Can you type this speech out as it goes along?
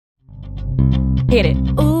Hit it.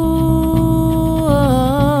 Ooh,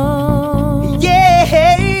 yeah.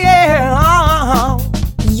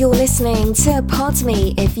 You're listening to Pod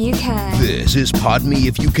Me If You Can. This is Pod Me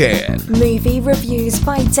If You Can, Movie reviews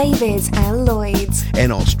by David and Lloyd.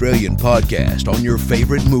 an Australian podcast on your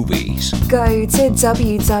favourite movies. Go to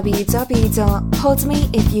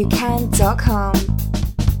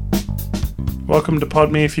www.podmeifyoucan.com. Welcome to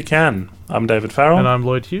Pod Me If You Can. I'm David Farrell. And I'm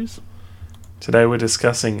Lloyd Hughes. Today we're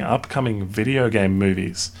discussing upcoming video game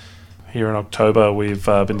movies. Here in October we've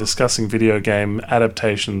been discussing video game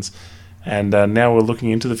adaptations, and now we're looking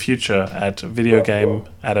into the future at video game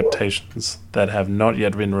adaptations that have not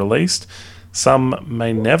yet been released. Some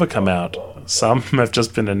may never come out. Some have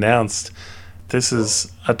just been announced. This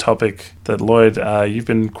is a topic that, Lloyd, you've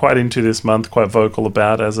been quite into this month, quite vocal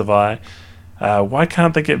about, as have I. Why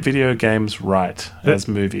can't they get video games right as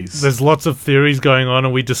movies? There's lots of theories going on,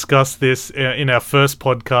 and we discussed this in our first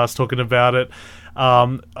podcast talking about it.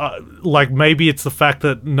 Like maybe it's the fact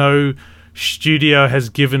that no studio has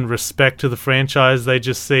given respect to the franchise. They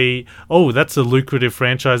just see, oh, that's a lucrative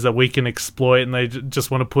franchise that we can exploit, and they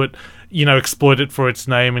just want to put, exploit it for its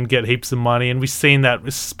name and get heaps of money. And we've seen that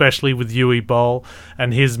especially with Uwe Boll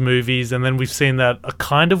and his movies, and then we've seen that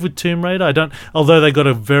kind of with Tomb Raider. Although they got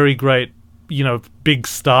a very great big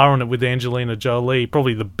star on it with Angelina Jolie,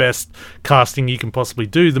 probably the best casting you can possibly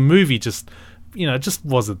do. The movie just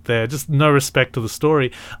wasn't there. Just no respect to the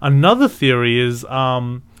story. Another theory is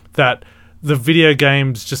that the video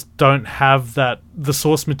games just don't have that. The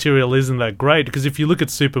source material isn't that great, because if you look at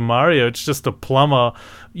Super Mario, it's just a plumber,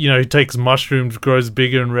 who takes mushrooms, grows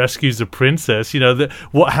bigger, and rescues a princess.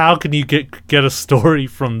 How can you get a story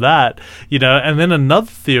from that? And then another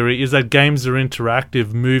theory is that games are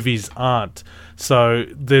interactive, movies aren't. So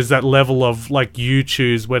there's that level of you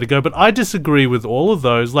choose where to go. But I disagree with all of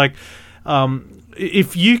those.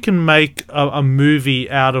 If you can make a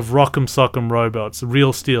movie out of Rock'em Sock'em Robots,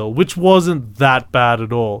 Real Steel, which wasn't that bad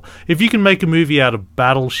at all, if you can make a movie out of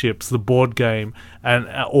Battleships, the board game,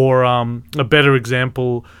 or a better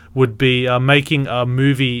example would be making a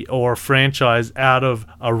movie or a franchise out of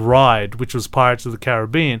a ride, which was Pirates of the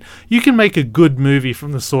Caribbean, you can make a good movie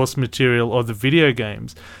from the source material of the video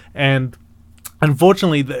games. And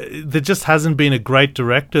unfortunately, there just hasn't been a great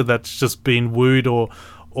director that's just been wooed or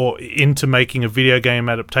into making a video game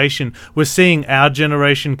adaptation. We're seeing our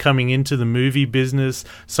generation coming into the movie business,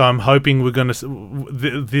 so I'm hoping we're going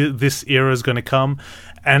to this era is going to come.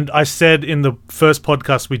 And I said in the first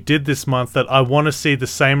podcast we did this month that I want to see the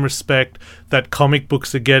same respect that comic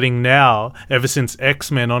books are getting now. Ever since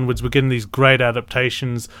X-Men onwards, we're getting these great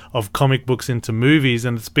adaptations of comic books into movies,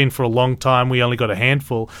 and it's been for a long time. We only got a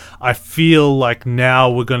handful. I feel like now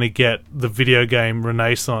we're going to get the video game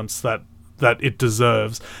renaissance that it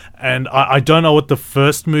deserves. And I don't know what the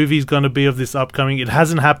first movie is going to be of this upcoming. It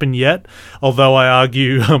hasn't happened yet, although I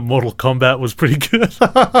argue Mortal Kombat was pretty good. Who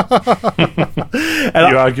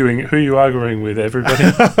are you arguing with, everybody?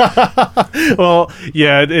 Well,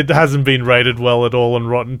 yeah, it hasn't been rated well at all on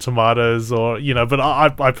Rotten Tomatoes, but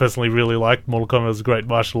I personally really like Mortal Kombat. It was a great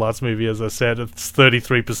martial arts movie, as I said. It's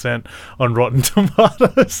 33% on Rotten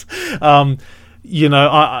Tomatoes.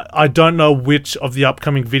 I don't know which of the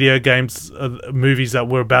upcoming video games movies that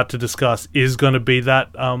we're about to discuss is going to be that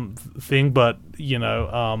thing, but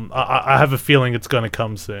I have a feeling it's going to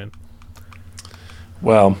come soon.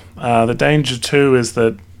 Well, the danger too is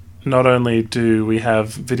that not only do we have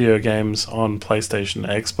video games on PlayStation,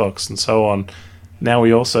 Xbox, and so on, now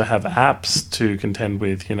we also have apps to contend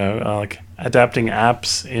with. Adapting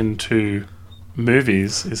apps into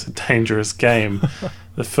movies is a dangerous game.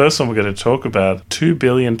 The first one we're going to talk about, 2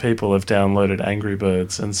 billion people have downloaded Angry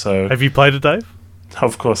Birds, and so... Have you played it, Dave?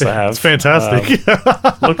 Of course I have. It's fantastic.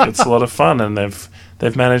 Look, it's a lot of fun, and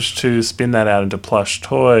they've managed to spin that out into plush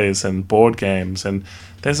toys and board games, and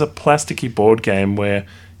there's a plasticky board game where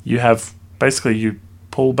you have... Basically, you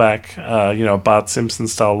pull back, a Bart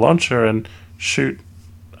Simpson-style launcher and shoot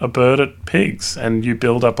a bird at pigs, and you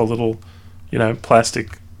build up a little,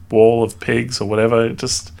 plastic wall of pigs or whatever.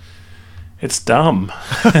 It's dumb.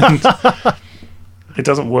 And it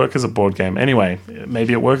doesn't work as a board game. Anyway,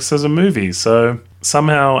 maybe it works as a movie. So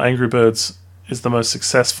somehow Angry Birds is the most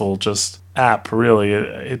successful just app, really.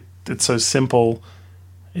 It's so simple.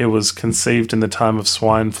 It was conceived in the time of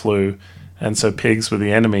swine flu, and so pigs were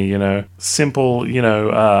the enemy, Simple,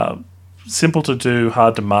 simple to do,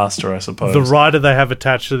 hard to master, I suppose. The writer they have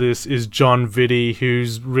attached to this is John Vitti,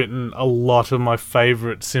 who's written a lot of my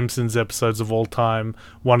favourite Simpsons episodes of all time.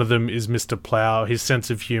 One of them is Mr. Plow. His sense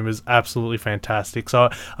of humour is absolutely fantastic. So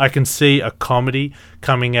I can see a comedy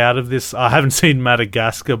coming out of this. I haven't seen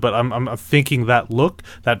Madagascar, but I'm thinking that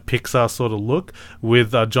Pixar sort of look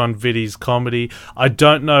with John Vitti's comedy. I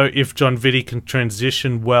don't know if John Vitti can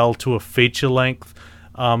transition well to a feature-length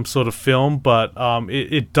sort of film, but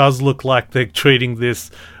it does look like they're treating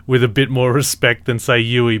this with a bit more respect than, say,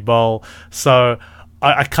 Yui Bowl. So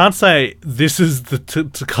I can't say this is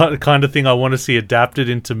the kind of thing I want to see adapted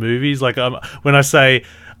into movies. Like when I say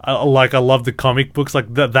I love the comic books,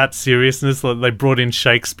 like that seriousness. Like they brought in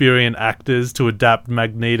Shakespearean actors to adapt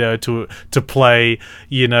Magneto to play,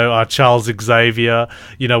 Charles Xavier,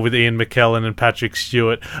 with Ian McKellen and Patrick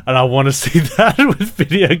Stewart, and I want to see that with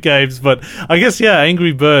video games. But I guess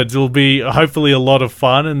Angry Birds will be hopefully a lot of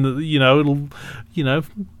fun, and it'll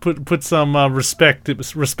put some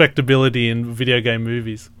respectability in video game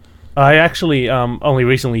movies. I actually only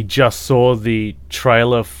recently just saw the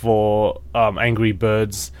trailer for Angry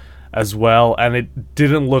Birds as well, and it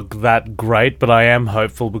didn't look that great, but I am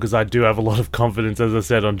hopeful because I do have a lot of confidence, as I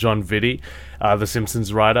said, on John Vitti, the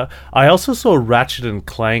Simpsons writer. I also saw Ratchet and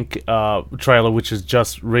Clank trailer, which has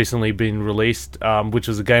just recently been released, which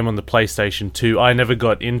was a game on the PlayStation 2. I never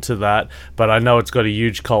got into that, but I know it's got a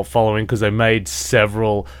huge cult following because they made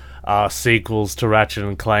several sequels to Ratchet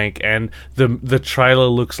and Clank, and the trailer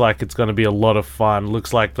looks like it's going to be a lot of fun.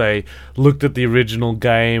 Looks like they looked at the original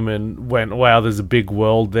game and went, "Wow, there's a big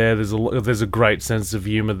world there. There's a great sense of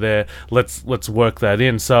humor there. Let's work that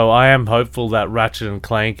in." So I am hopeful that Ratchet and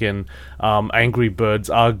Clank and Angry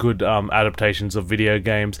Birds are good adaptations of video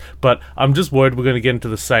games. But I'm just worried we're going to get into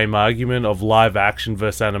the same argument of live action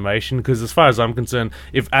versus animation, because as far as I'm concerned,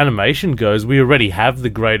 if animation goes, we already have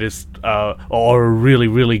the greatest or a really,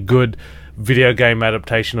 really good video game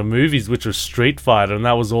adaptation of movies, which was Street Fighter, and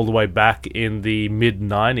that was all the way back in the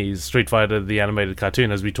mid-90s. Street Fighter, the animated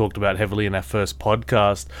cartoon, as we talked about heavily in our first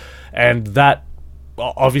podcast, and that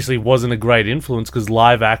obviously wasn't a great influence because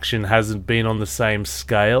live action hasn't been on the same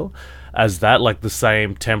scale as that, like the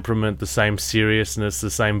same temperament, the same seriousness,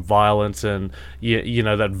 the same violence, and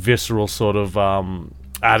that visceral sort of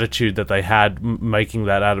attitude that they had making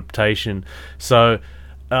that adaptation. So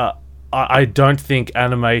I don't think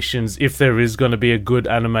animations, if there is going to be a good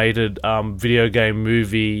animated video game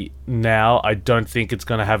movie now, I don't think it's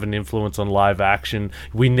going to have an influence on live action.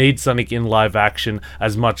 We need Sonic in live action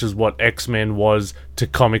as much as what X-Men was to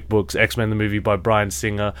comic books. X-Men, the movie by Bryan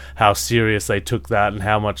Singer, how serious they took that and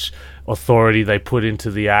how much authority they put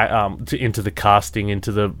into the casting,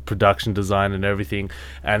 into the production design and everything.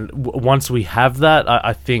 And once we have that,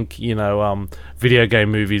 I think video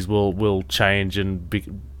game movies will change and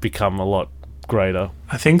become a lot greater.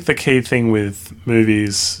 I think the key thing with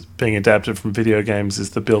movies being adapted from video games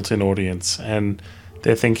is the built-in audience, and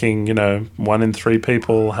they're thinking, 1 in 3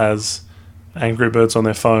 people has Angry Birds on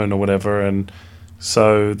their phone or whatever, and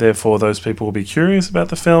so therefore those people will be curious about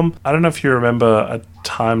the film. I don't know if you remember a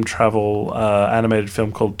time travel animated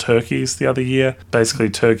film called Turkeys the other year. Basically,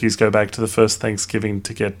 turkeys go back to the first Thanksgiving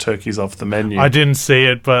to get turkeys off the menu. I didn't see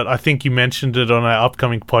it, but I think you mentioned it on our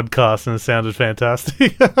upcoming podcast and it sounded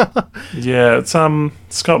fantastic. Yeah, it's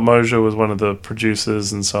Scott Mosier was one of the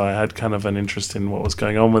producers, and so I had kind of an interest in what was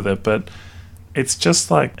going on with it. But it's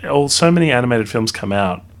just like so many animated films come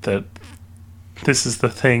out that this is the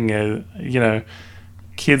thing,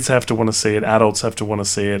 kids have to want to see it, adults have to want to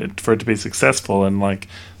see it for it to be successful. And like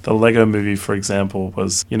the Lego movie, for example,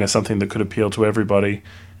 was, something that could appeal to everybody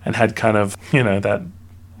and had kind of, that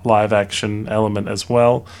live action element as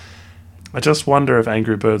well. I just wonder if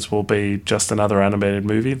Angry Birds will be just another animated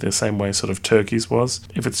movie, the same way sort of Turkeys was.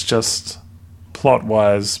 If it's just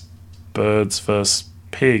plot-wise birds versus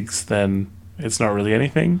pigs, then it's not really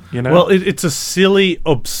anything, Well, it's a silly,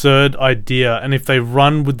 absurd idea, and if they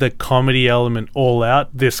run with the comedy element all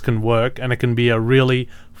out, this can work, and it can be a really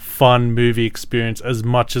fun movie experience as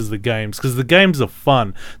much as the games, because the games are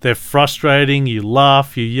fun. They're frustrating, you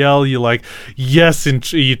laugh, you yell, you're like, yes,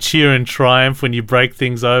 and you cheer in triumph when you break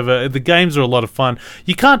things over. The games are a lot of fun.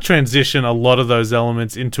 You can't transition a lot of those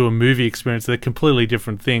elements into a movie experience. They're completely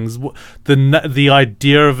different things. The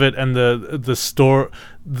idea of it and the story,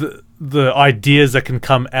 the ideas that can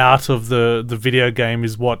come out of the video game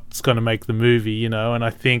is what's going to make the movie, and I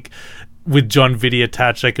think with John Vitti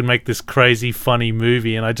attached, they can make this crazy, funny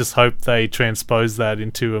movie, and I just hope they transpose that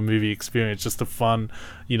into a movie experience, just a fun,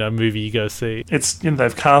 movie you go see. It's,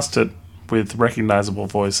 they've cast it with recognizable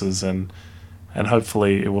voices, and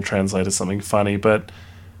hopefully it will translate to something funny, but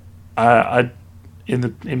if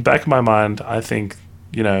in back of my mind, I think,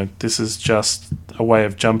 this is just a way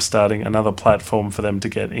of jumpstarting another platform for them to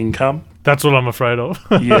get income. That's what I'm afraid of.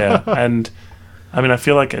 Yeah, and I mean, I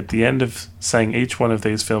feel like at the end of saying each one of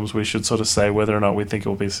these films, we should sort of say whether or not we think it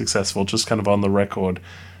will be successful, just kind of on the record.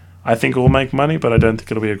 I think it will make money, but I don't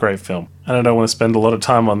think it'll be a great film. And I don't want to spend a lot of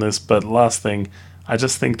time on this, but last thing, I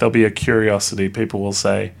just think there'll be a curiosity. People will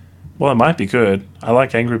say, well, it might be good. I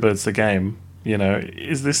like Angry Birds the game.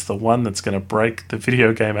 Is this the one that's going to break the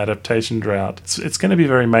video game adaptation drought? It's going to be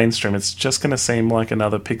very mainstream. It's just going to seem like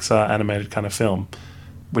another Pixar animated kind of film,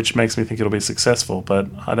 which makes me think it'll be successful, but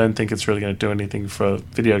I don't think it's really going to do anything for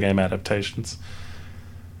video game adaptations.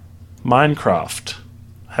 Minecraft,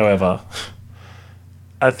 however,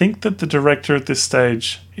 I think that the director at this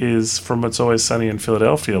stage is from It's Always Sunny in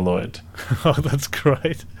Philadelphia, Lloyd. Oh, that's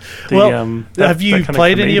great. Have you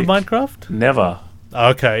played any of Minecraft? Never.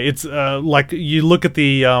 Okay, it's like you look at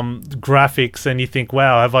the graphics and you think,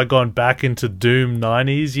 wow, have I gone back into Doom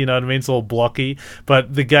 90s? You know what I mean? It's all blocky.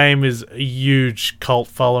 But the game is a huge cult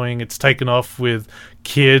following. It's taken off with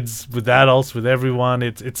kids, with adults, with everyone.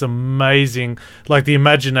 It's amazing. Like, the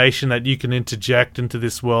imagination that you can interject into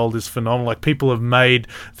this world is phenomenal. Like, people have made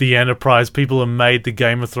the Enterprise, people have made the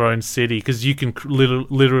Game of Thrones city, because you can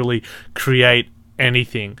literally create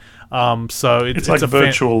anything. So it's like a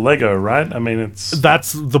virtual Lego, right? I mean,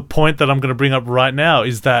 that's the point that I'm going to bring up right now,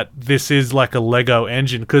 is that this is like a Lego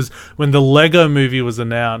engine. Because when the Lego movie was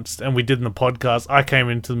announced and we did in the podcast, I came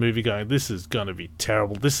into the movie going, this is going to be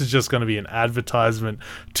terrible. This is just going to be an advertisement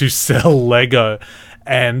to sell Lego.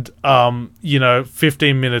 And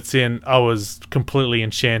 15 minutes in, I was completely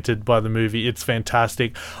enchanted by the movie. It's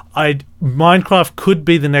fantastic. Minecraft could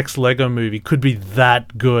be the next Lego movie, could be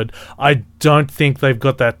that good. I don't think they've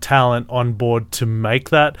got that talent on board to make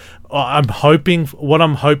that. What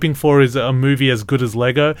I'm hoping for is a movie as good as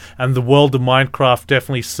Lego, and the world of Minecraft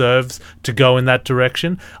definitely serves to go in that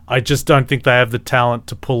direction. I just don't think they have the talent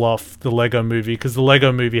to pull off the Lego movie, because the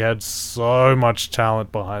Lego movie had so much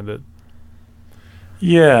talent behind it.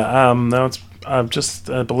 Yeah, no, I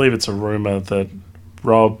believe it's a rumor that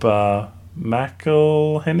Rob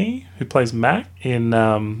McElhenney, who plays Mac in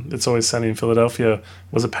It's Always Sunny in Philadelphia,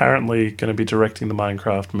 was apparently going to be directing the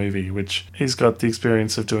Minecraft movie, which he's got the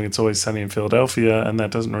experience of doing It's Always Sunny in Philadelphia, and that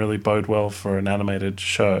doesn't really bode well for an animated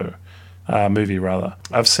movie rather.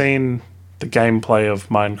 I've seen the gameplay of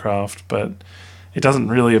Minecraft, but it doesn't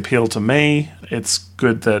really appeal to me. It's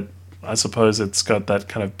good that I suppose it's got that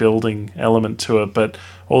kind of building element to it, but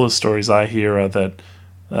all the stories I hear are that,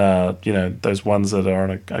 those ones that are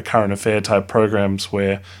on a current affair type programs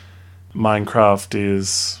where Minecraft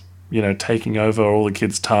is, taking over all the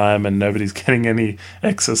kids' time and nobody's getting any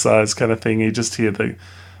exercise kind of thing. You just hear the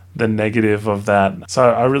negative of that. So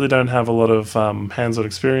I really don't have a lot of hands-on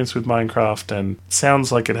experience with Minecraft, and it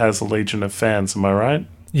sounds like it has a legion of fans. Am I right?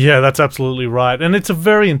 Yeah, that's absolutely right. And it's a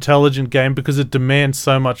very intelligent game because it demands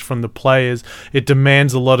so much from the players. It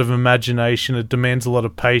demands a lot of imagination. It demands a lot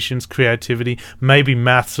of patience, creativity, maybe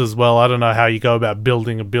maths as well. I don't know how you go about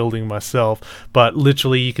building a building myself, but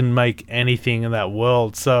literally you can make anything in that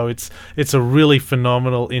world. So it's a really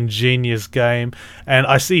phenomenal, ingenious game. And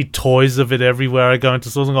I see toys of it everywhere. I go into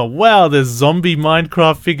stores and go, wow, there's zombie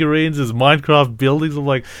Minecraft figurines, there's Minecraft buildings. I'm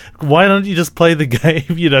like, why don't you just play the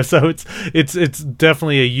game? So it's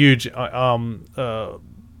definitely a huge thing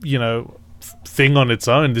on its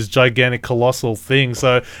own, this gigantic colossal thing.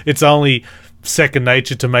 So it's only second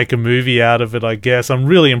nature to make a movie out of it, I guess. I'm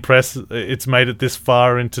really impressed it's made it this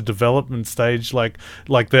far into development stage. I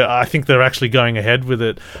think they're actually going ahead with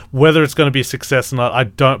it. Whether it's going to be a success or not, I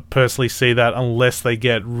don't personally see that unless they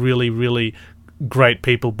get really, really great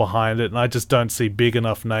people behind it, and I just don't see big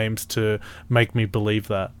enough names to make me believe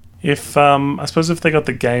that. If I suppose if they got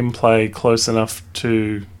the gameplay close enough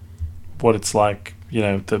to what it's like,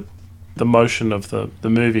 the motion of the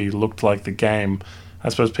movie looked like the game, I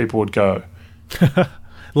suppose people would go.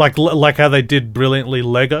 like how they did brilliantly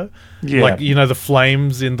Lego. Yeah. Like, the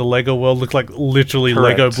flames in the Lego world look like literally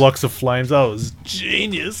Correct. Lego blocks of flames. Oh, it was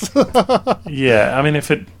genius. Yeah, I mean,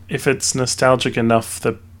 if it's nostalgic enough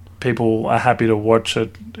that people are happy to watch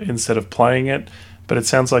it instead of playing it. But it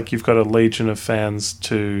sounds like you've got a legion of fans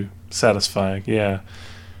to satisfy, yeah.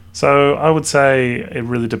 So I would say it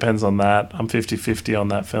really depends on that. I'm 50-50 on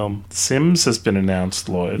that film. Sims has been announced,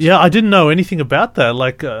 Lloyd. Yeah, I didn't know anything about that.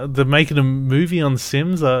 Like, they're making a movie on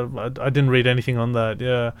Sims? I didn't read anything on that,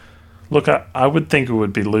 yeah. Look, I would think it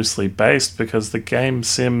would be loosely based because the game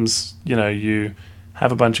Sims, you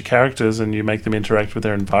have a bunch of characters and you make them interact with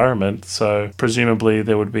their environment. So presumably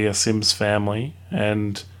there would be a Sims family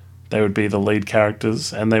and they would be the lead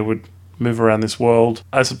characters, and they would move around this world,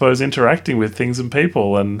 I suppose interacting with things and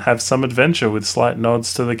people and have some adventure with slight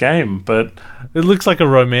nods to the game. But it looks like a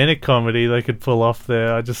romantic comedy they could pull off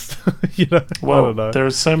there. I just, I don't know. There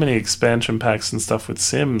are so many expansion packs and stuff with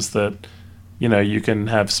Sims that, you can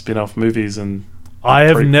have spin-off movies and I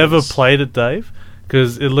have prequels. Never played it, Dave,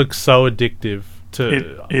 because it looks so addictive.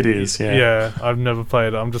 It is, yeah. Yeah, I've never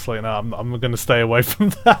played it. I'm just like, no, I'm going to stay away from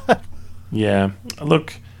that. Yeah.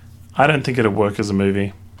 Look, I don't think it'll work as a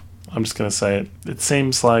movie. I'm just going to say it. It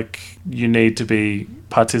seems like you need to be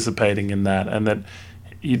participating in that, and that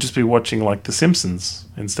you just be watching like The Simpsons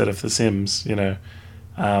instead of The Sims, You're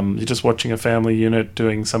just watching a family unit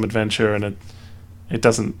doing some adventure, and it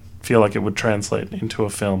doesn't feel like it would translate into a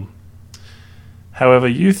film. However,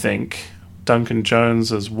 you think Duncan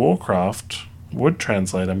Jones' Warcraft would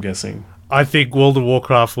translate, I'm guessing. I think World of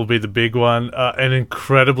Warcraft will be the big one. An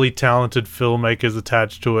incredibly talented filmmakers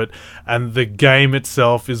attached to it, and the game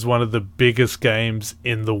itself is one of the biggest games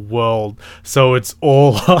in the world. So it's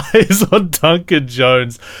all eyes on Duncan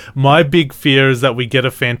Jones. My big fear is that we get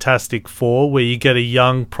a Fantastic Four, where you get a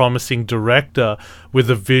young, promising director with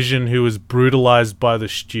a vision who is brutalized by the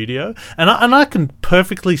studio. And I can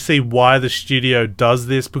perfectly see why the studio does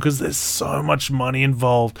this, because there's so much money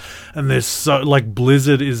involved, and there's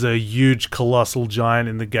Blizzard is a huge colossal giant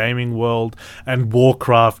in the gaming world, and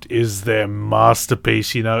Warcraft is their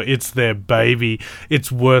masterpiece. It's their baby.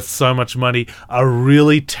 It's worth so much money. A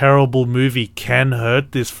really terrible movie can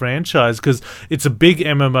hurt this franchise because it's a big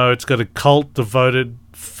MMO. It's got a cult devoted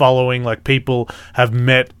following. Like, people have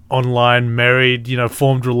met online, married,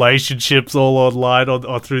 formed relationships all online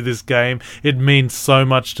or through this game. It means so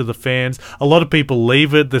much to the fans. A lot of people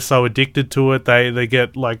leave it. They're so addicted to it. They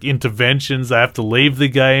get like interventions. They have to leave the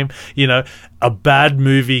game. A bad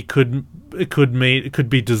movie could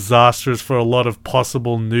be disastrous for a lot of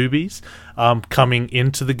possible newbies coming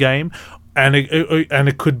into the game. And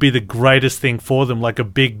it could be the greatest thing for them, like a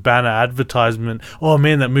big banner advertisement. Oh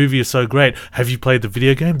man, that movie is so great. Have you played the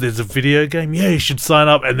video game? There's a video game. Yeah, you should sign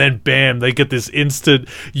up. And then bam, they get this instant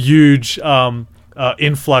huge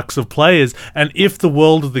influx of players. And if the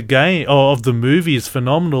world of the game or of the movie is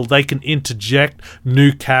phenomenal, they can interject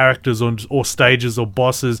new characters or stages or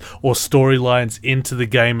bosses or storylines into the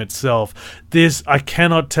game itself. I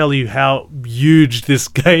cannot tell you how huge this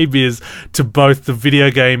game is to both the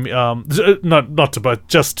video game, not to both,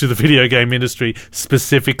 just to the video game industry,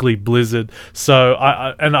 specifically Blizzard. So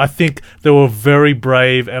I think they were very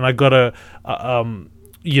brave, and I gotta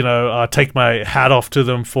take my hat off to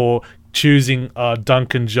them for choosing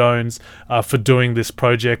Duncan Jones for doing this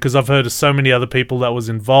project, because I've heard of so many other people that was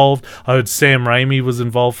involved. I heard Sam Raimi was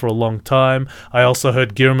involved for a long time. I also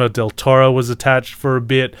heard Guillermo del Toro was attached for a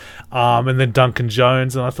bit, and then Duncan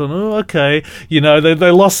Jones, and I thought, oh, okay,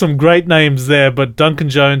 they lost some great names there, but Duncan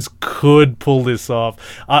Jones could pull this off.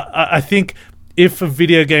 I think if a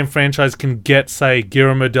video game franchise can get, say,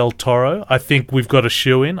 Guillermo del Toro, I think we've got a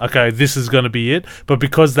shoe-in. Okay, this is going to be it. But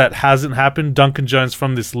because that hasn't happened, Duncan Jones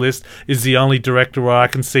from this list is the only director where I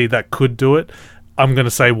can see that could do it. I'm going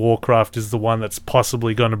to say Warcraft is the one that's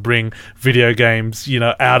possibly going to bring video games,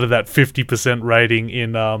 out of that 50% rating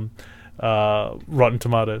in Rotten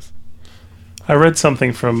Tomatoes. I read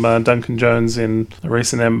something from Duncan Jones in a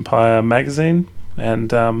recent Empire magazine, and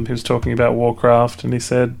he was talking about Warcraft, and he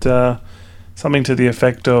said something to the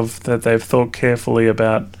effect of that they've thought carefully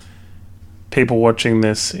about people watching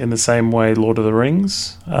this in the same way Lord of the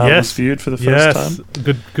Rings was viewed for the first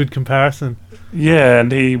time. Good comparison. Yeah,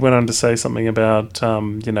 and he went on to say something about,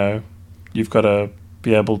 you've got to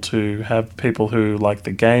be able to have people who like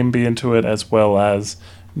the game be into it, as well as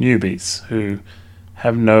newbies who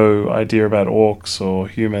have no idea about orcs or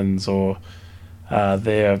humans or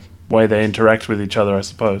their way they interact with each other, I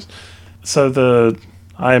suppose. So the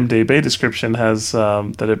IMDb description has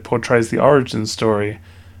that it portrays the origin story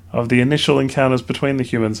of the initial encounters between the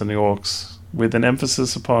humans and the orcs, with an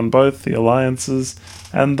emphasis upon both the alliances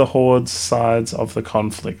and the hordes sides of the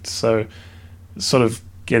conflict. So sort of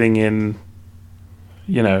getting in,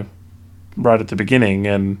 right at the beginning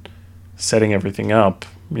and setting everything up,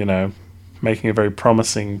 making a very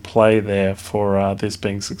promising play there for this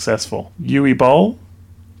being successful. Uwe Boll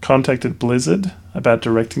contacted Blizzard about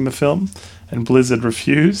directing the film, and Blizzard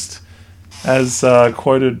refused. As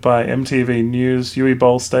quoted by MTV News, Uwe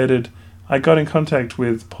Boll stated, "I got in contact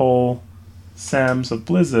with Paul Sams of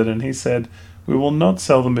Blizzard, and he said, 'We will not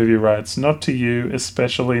sell the movie rights, not to you,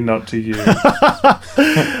 especially not to you.'"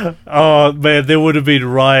 Oh man, there would have been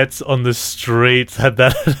riots on the streets had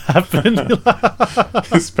that happened.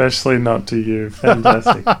 Especially not to you.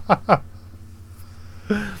 Fantastic.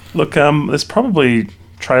 Look, there's probably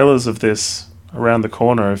trailers of this around the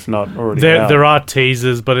corner, if not already There, out. there are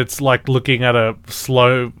teasers, but it's like looking at a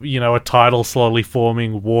a title slowly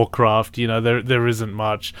forming Warcraft. There isn't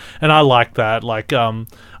much, and I like that. Like,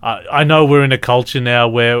 I know we're in a culture now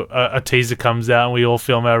where a teaser comes out and we all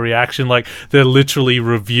film our reaction. Like, they're literally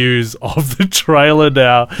reviews of the trailer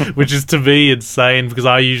now, which is to me insane because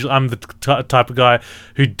I'm the type of guy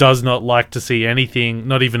who does not like to see anything,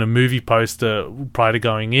 not even a movie poster prior to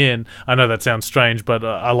going in. I know that sounds strange, but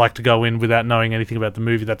I like to go in without knowing anything about the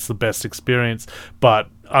movie. That's the best experience. But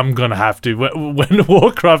I'm going to have to. When the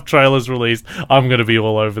Warcraft trailer's released, I'm going to be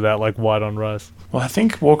all over that like white on rice. Well, I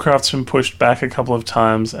think Warcraft's been pushed back a couple of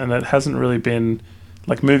times, and it hasn't really been...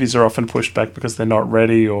 Like, movies are often pushed back because they're not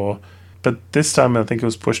ready, but this time I think it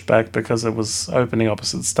was pushed back because it was opening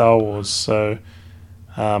opposite Star Wars, so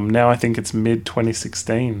now I think it's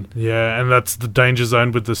mid-2016. Yeah, and that's the danger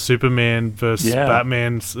zone with the Superman versus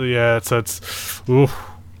Batman. Yeah, so it's... Oof.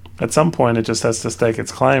 At some point, it just has to stake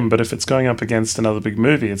its claim, but if it's going up against another big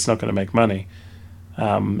movie, it's not going to make money.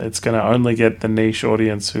 It's going to only get the niche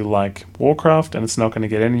audience who like Warcraft, and it's not going to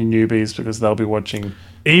get any newbies because they'll be watching...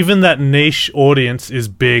 Even that niche audience is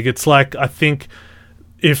big. It's like, I think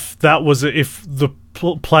if the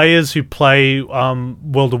players who play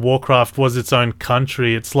World of Warcraft was its own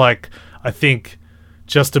country, it's like, I think,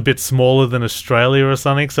 just a bit smaller than Australia or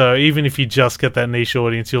something. So even if you just get that niche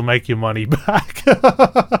audience, you'll make your money back.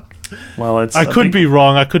 Well, I could be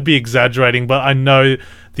wrong. I could be exaggerating, but I know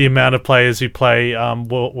the amount of players who play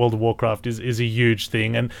World of Warcraft is a huge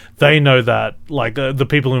thing, and they know that. Like the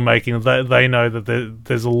people who are making it, they know that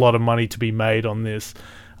there's a lot of money to be made on this.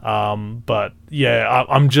 But yeah,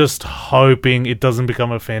 I'm just hoping it doesn't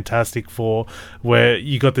become a Fantastic Four where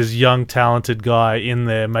you got this young talented guy in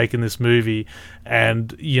there making this movie,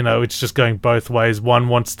 and it's just going both ways. One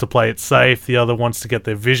wants to play it safe, the other wants to get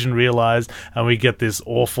their vision realized, and we get this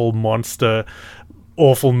awful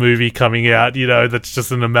movie coming out, that's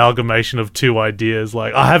just an amalgamation of two ideas.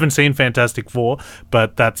 Like, I haven't seen Fantastic Four,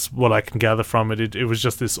 but that's what I can gather from it. It was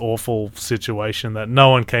just this awful situation that no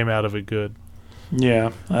one came out of it good.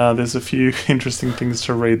 Yeah, there's a few interesting things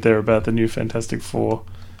to read there about the new Fantastic Four.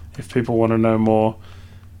 If people want to know more,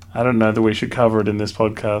 I don't know that we should cover it in this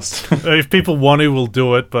podcast. If people want to, we'll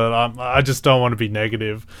do it, but I just don't want to be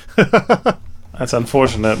negative. That's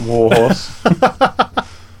unfortunate, Warhorse.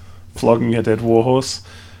 Flogging a dead warhorse.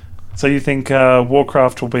 So you think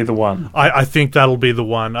Warcraft will be the one? I think that'll be the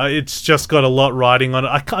one. It's just got a lot riding on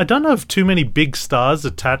it. I don't have too many big stars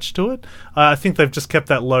attached to it. I think they've just kept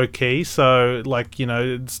that low key. So,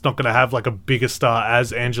 it's not going to have like a bigger star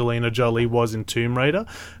as Angelina Jolie was in Tomb Raider.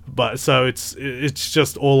 But so it's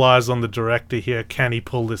just all eyes on the director here. Can he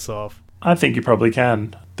pull this off? I think he probably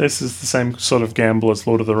can. This is the same sort of gamble as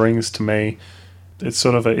Lord of the Rings to me. It's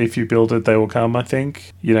sort of a if you build it, they will come, I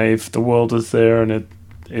think. If the world is there and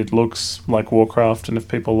it looks like Warcraft, and if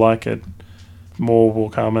people like it, more will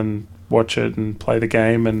come and watch it and play the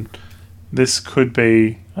game, and this could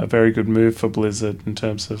be a very good move for Blizzard in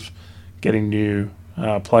terms of getting new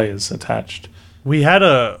players attached. We had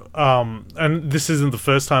and this isn't the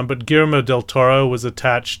first time, but Guillermo del Toro was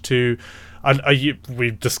attached to... we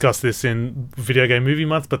discussed this in Video Game Movie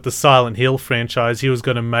Month, but the Silent Hill franchise. He was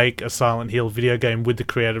going to make a Silent Hill video game with the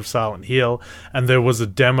creator of Silent Hill, and there was a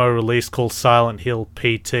demo release called Silent Hill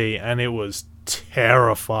PT, and it was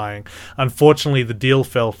terrifying. Unfortunately, the deal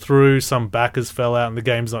fell through. Some backers fell out, and the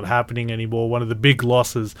game's not happening anymore. One of the big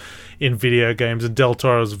losses in video games, and Del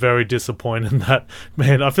Toro was very disappointed in that.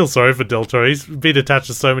 Man, I feel sorry for Del Toro. He's been attached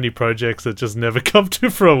to so many projects that just never come to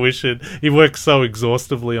fruition. He works so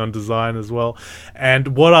exhaustively on design as well.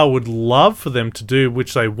 And what I would love for them to do,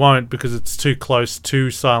 which they won't because it's too close to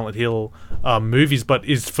Silent Hill movies, but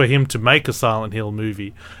is for him to make a Silent Hill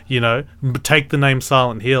movie. Take the name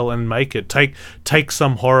Silent Hill and make it. Take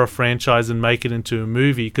some horror franchise and make it into a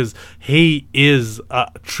movie, because he is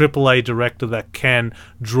a AAA director that can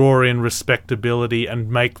draw in respectability and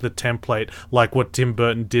make the template like what Tim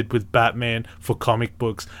Burton did with Batman for comic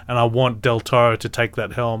books. And I want Del Toro to take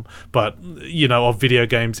that helm, but of video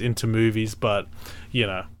games into movies. But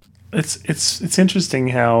it's interesting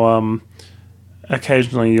how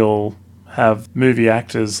occasionally you'll have movie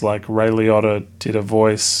actors like Ray Liotta did a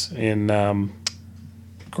voice in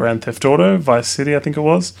Grand Theft Auto, Vice City, I think it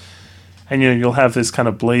was. And you'll have this kind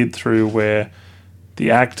of bleed through where the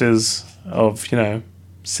actors of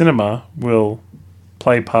cinema will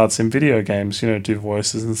play parts in video games, do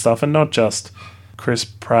voices and stuff, and not just Chris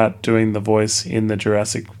Pratt doing the voice in the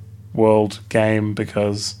Jurassic World game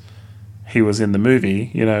because he was in the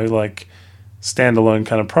movie, like standalone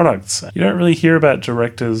kind of products. You don't really hear about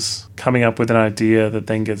directors coming up with an idea that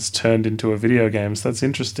then gets turned into a video game, so that's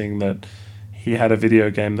interesting that he had a video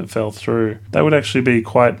game that fell through. That would actually be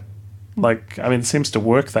quite, it seems to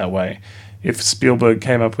work that way. If Spielberg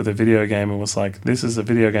came up with a video game and was like, this is a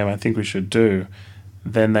video game I think we should do,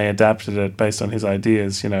 then they adapted it based on his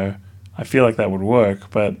ideas, I feel like that would work,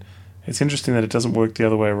 but it's interesting that it doesn't work the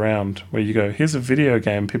other way around, where you go, here's a video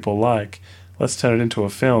game people like, let's turn it into a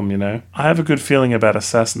film, I have a good feeling about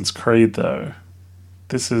Assassin's Creed, though.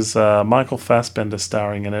 This is Michael Fassbender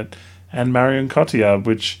starring in it, and Marion Cotillard,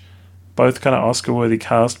 which both kind of Oscar-worthy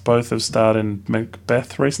cast, both have starred in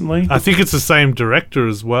Macbeth recently. I think it's the same director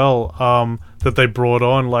as well that they brought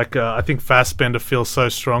on. I think Fassbender feels so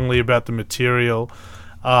strongly about the material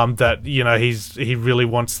that, he really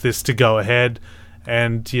wants this to go ahead.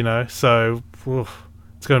 And, so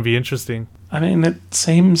it's going to be interesting. I mean, it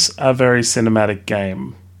seems a very cinematic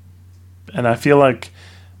game. And I feel like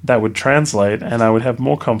that would translate, and I would have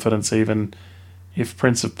more confidence even if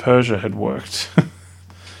Prince of Persia had worked.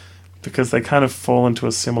 Because they kind of fall into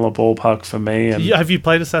a similar ballpark for me. And have you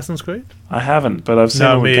played Assassin's Creed? I haven't, but I've seen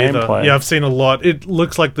all the gameplay. Yeah, I've seen a lot. It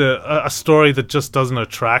looks like a story that just doesn't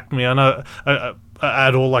attract me. I know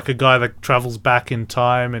at all, like a guy that travels back in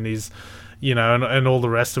time and he's, and all the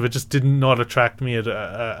rest of it just did not attract me at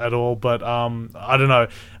all. But I don't know.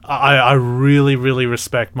 I really, really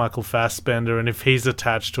respect Michael Fassbender, and if he's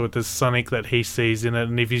attached to it, there's something that he sees in it.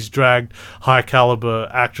 And if he's dragged high caliber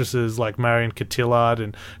actresses like Marion Cotillard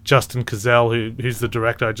and Justin Cazelle, who's the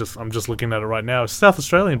director, I'm just looking at it right now, South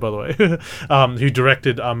Australian, by the way, who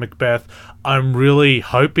directed Macbeth, I'm really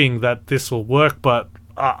hoping that this will work. But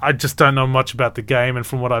I just don't know much about the game, and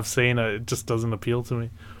from what I've seen, it just doesn't appeal to me.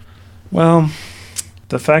 Well,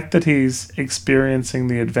 the fact that he's experiencing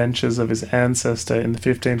the adventures of his ancestor in the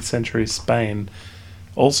 15th century Spain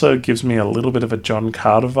also gives me a little bit of a John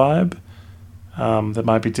Carter vibe that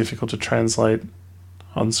might be difficult to translate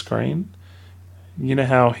on screen. You know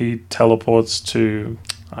how he teleports to,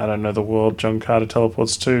 I don't know the world John Carter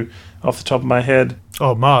teleports to off the top of my head?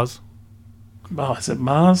 Oh, Mars. Oh, is it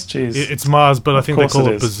Mars? Jeez. It's Mars, but I think they call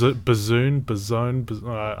it Bazoon.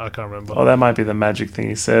 I can't remember. Oh, that might be the magic thing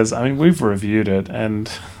he says. I mean, we've reviewed it, and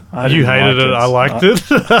you hated it. I liked it.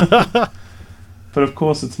 But of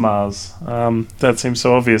course it's Mars. That seems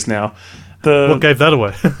so obvious now. What gave that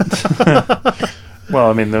away? Well,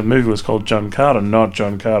 I mean, the movie was called John Carter, not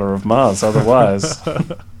John Carter of Mars. Otherwise,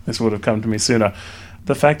 this would have come to me sooner.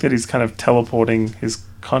 The fact that he's kind of teleporting his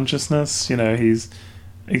consciousness, he's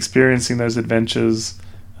experiencing those adventures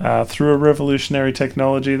through a revolutionary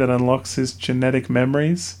technology that unlocks his genetic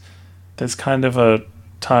memories. There's kind of a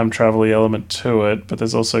time travel-y element to it, but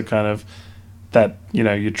there's also kind of that,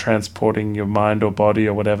 you're transporting your mind or body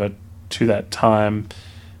or whatever to that time.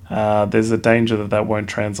 There's a danger that won't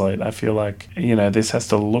translate. I feel like, this has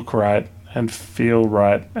to look right and feel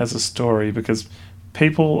right as a story, because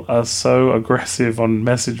people are so aggressive on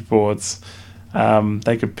message boards.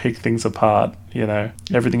 They could pick things apart,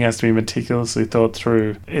 Everything has to be meticulously thought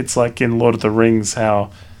through. It's like in Lord of the Rings Lord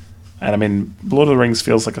of the Rings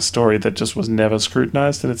feels like a story that just was never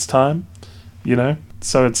scrutinized in its time,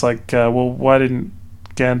 So it's like, why didn't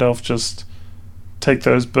Gandalf just take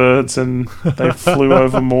those birds and they flew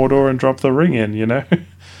over Mordor and dropped the ring in,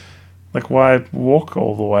 Like, why walk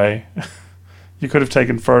all the way? You could have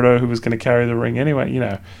taken Frodo, who was going to carry the ring anyway,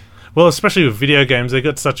 Well, especially with video games, they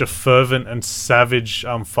got such a fervent and savage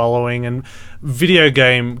following, and video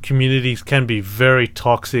game communities can be very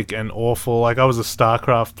toxic and awful. Like, I was a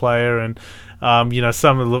StarCraft player, and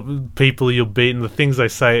some of the people you'll beat and the things they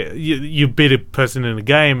say, you beat a person in a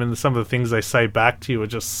game, and some of the things they say back to you are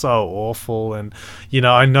just so awful. And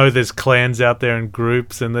I know there's clans out there and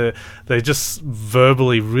groups, and they just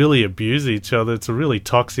verbally really abuse each other. It's a really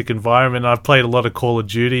toxic environment. I've played a lot of Call of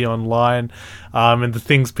Duty online, and the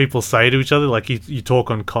things people say to each other, like you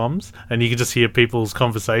talk on comms, and you can just hear people's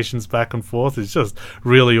conversations back and forth. It's just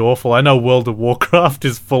really awful. I know World of Warcraft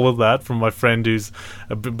is full of that from my friend who's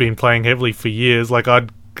been playing heavily for years. Like,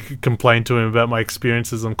 I'd complain to him about my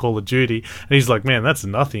experiences on Call of Duty, and he's like, man, that's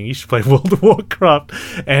nothing, you should play World of Warcraft.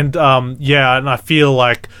 And and I feel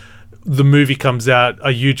like the movie comes out,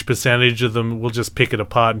 a huge percentage of them will just pick it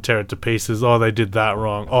apart and tear it to pieces. Oh, they did that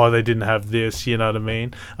wrong. Oh, they didn't have this, you know what I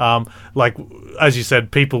mean? Like, as you said,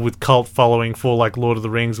 people with cult following for, like, Lord of the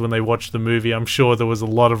Rings, when they watched the movie, I'm sure there was a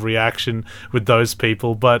lot of reaction with those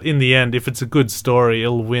people. But in the end, if it's a good story,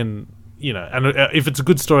 it'll win, and if it's a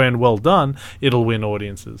good story and well done, it'll win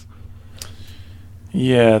audiences.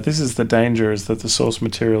 Yeah, this is the danger, is that the source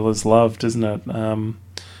material is loved, isn't it?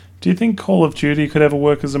 Do you think Call of Duty could ever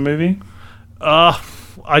work as a movie? I've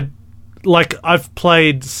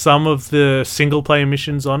played some of the single player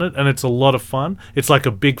missions on it, and it's a lot of fun. It's like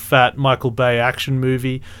a big fat Michael Bay action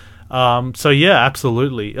movie. So yeah,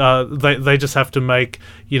 absolutely. They just have to make,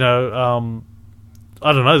 I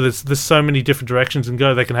don't know. There's so many different directions and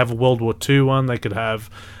go. They can have a World War II one. They could have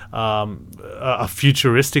a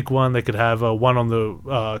futuristic one. They could have a one on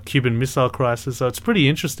the Cuban Missile Crisis. So it's pretty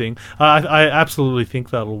interesting. I absolutely think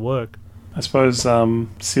that'll work. I suppose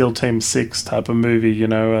SEAL Team 6 type of movie,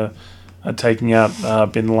 a taking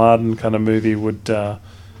out Bin Laden kind of movie would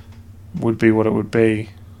be what it would be,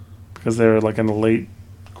 because they're like an elite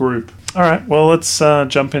group. All right, well, let's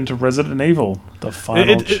jump into Resident Evil, the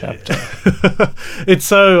final chapter. It's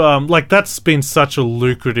so that's been such a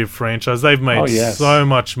lucrative franchise. They've made so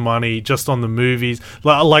much money just on the movies.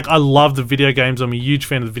 Like I love the video games. I'm a huge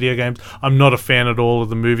fan of the video games. I'm not a fan at all of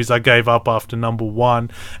the movies. I gave up after number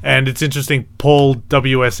 1. And it's interesting, Paul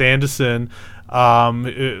W.S. Anderson,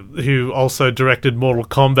 who also directed Mortal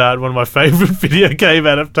Kombat, one of my favorite video game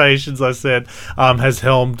adaptations, I said, has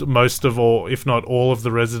helmed most of all, if not all of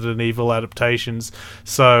the Resident Evil adaptations.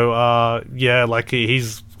 So,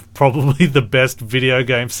 he's probably the best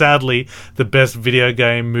sadly, the best video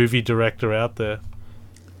game movie director out there.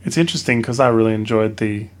 It's interesting because I really enjoyed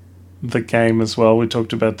the game as well. We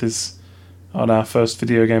talked about this on our first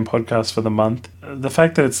video game podcast for the month. The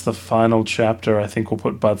fact that it's the final chapter, I think, will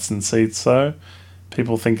put butts in seats, though.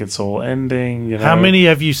 People think it's all ending, How many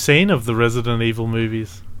have you seen of the Resident Evil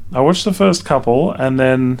movies? I watched the first couple, and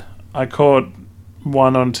then I caught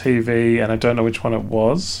one on TV, and I don't know which one it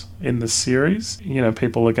was in the series.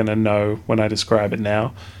 People are going to know when I describe it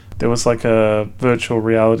now. There was like a virtual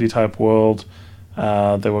reality type world.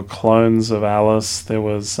 There were clones of Alice. There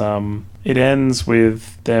was... it ends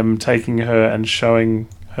with them taking her and showing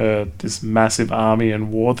her this massive army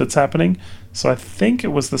and war that's happening. So I think it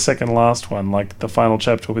was the second last one, like the final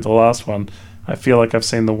chapter will be the last one. I feel like I've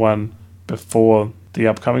seen the one before the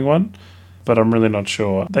upcoming one, but I'm really not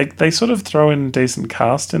sure. They sort of throw in decent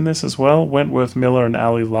cast in this as well. Wentworth Miller and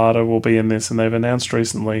Ali Larter will be in this, and they've announced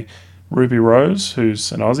recently Ruby Rose,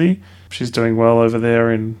 who's an Aussie. She's doing well over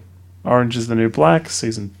there in Orange is the New Black,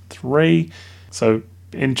 season 3. So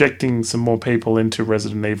injecting some more people into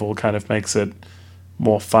Resident Evil kind of makes it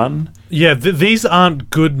more fun. Yeah, these aren't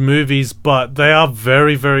good movies, but they are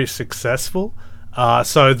very, very successful.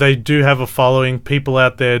 So they do have a following. People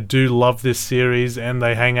out there do love this series, and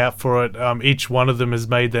they hang out for it. Each one of them has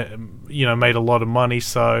made a lot of money.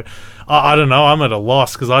 So I don't know. I'm at a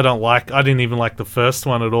loss because I didn't even like the first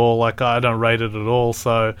one at all. Like, I don't rate it at all.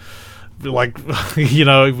 So,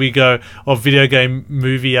 we go, video game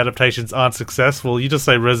movie adaptations aren't successful. You just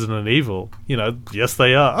say Resident Evil. Yes,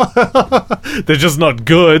 they are. They're just not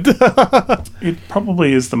good. It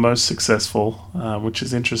probably is the most successful, which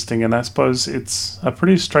is interesting. And I suppose it's a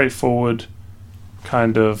pretty straightforward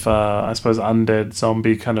kind of, undead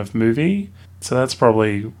zombie kind of movie. So that's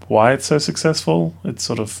probably why it's so successful.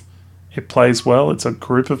 It plays well. It's a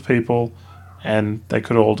group of people, and they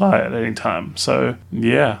could all die at any time. So,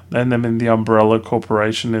 yeah. And then the Umbrella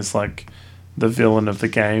Corporation is like the villain of the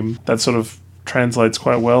game. That sort of translates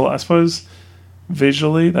quite well. I suppose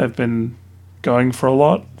visually they've been going for a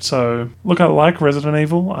lot. So, look, I like Resident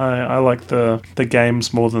Evil. I like the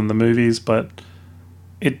games more than the movies, but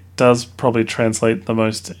it does probably translate the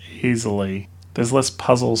most easily. There's less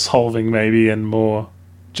puzzle solving maybe, and more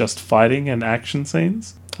just fighting and action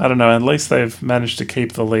scenes. I don't know, at least they've managed to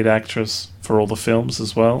keep the lead actress for all the films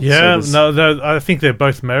as well. Yeah, I think they're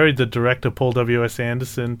both married, the director Paul W.S.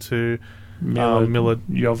 Anderson to Mila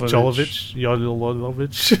Jovovich.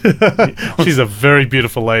 She's a very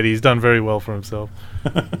beautiful lady. He's done very well for himself.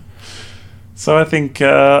 So I think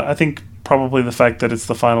probably the fact that it's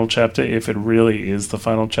the final chapter, if it really is the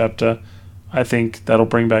final chapter, I think that'll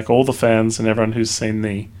bring back all the fans and everyone who's seen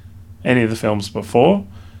any of the films before.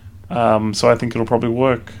 So I think it'll probably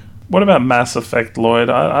work. What about Mass Effect, Lloyd?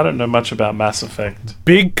 I don't know much about Mass Effect.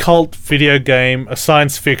 Big cult video game, a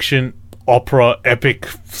science fiction opera epic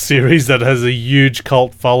series that has a huge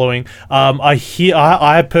cult following.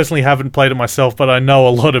 I personally haven't played it myself, but I know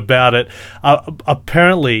a lot about it.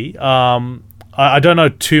 Apparently, I don't know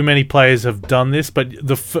too many players have done this, but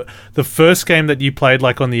the first game that you played,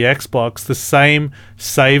 like on the Xbox, the same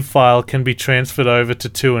save file can be transferred over to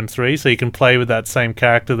 2 and 3, so you can play with that same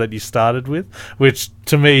character that you started with, which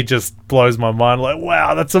to me just blows my mind. Like,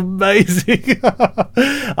 wow, that's amazing.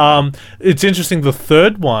 It's interesting, the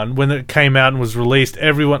third one, when it came out and was released,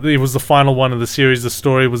 it was the final one of the series, the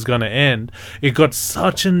story was going to end. It got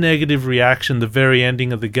such a negative reaction, the very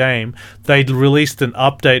ending of the game, they'd released an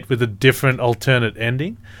update with a different alternate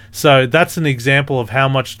ending. So that's an example of how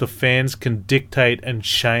much the fans can dictate and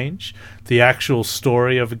change the actual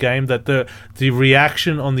story of a game, that the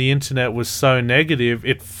reaction on the internet was so negative,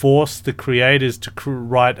 it forced the creators to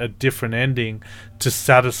write a different ending to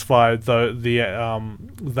satisfy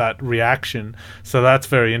that reaction. So that's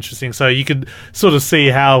very interesting. So you could sort of see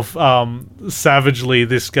how savagely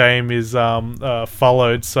this game is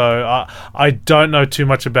followed. So I don't know too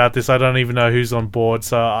much about this. I don't even know who's on board.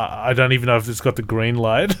 So I don't even know if it's got the green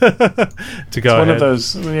light to go ahead.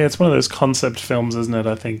 It's one of those concept films, isn't it?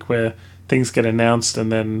 I think where things get announced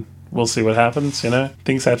and then we'll see what happens.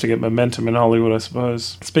 Things have to get momentum in Hollywood, I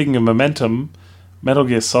suppose. Speaking of momentum, Metal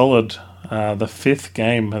Gear Solid. The 5th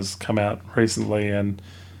game has come out recently, and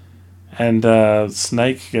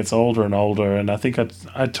Snake gets older and older. And I think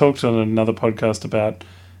I talked on another podcast about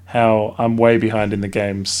how I'm way behind in the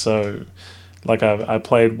games. So, like I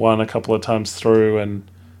played one a couple of times through, and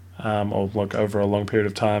over a long period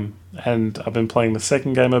of time. And I've been playing the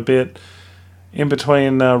second game a bit in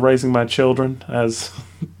between raising my children, as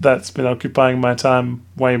that's been occupying my time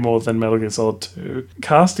way more than Metal Gear Solid 2.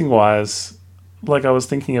 Casting wise, like I was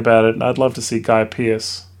thinking about it, and I'd love to see Guy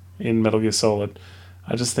Pearce in Metal Gear Solid.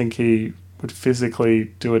 I just think he would physically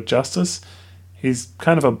do it justice. He's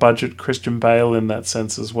kind of a budget Christian Bale in that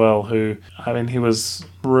sense as well, he was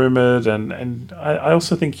rumoured, and I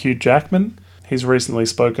also think Hugh Jackman, he's recently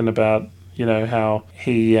spoken about, how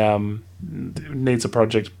he needs a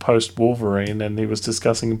project post-Wolverine, and he was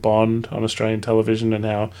discussing Bond on Australian television and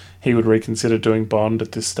how he would reconsider doing Bond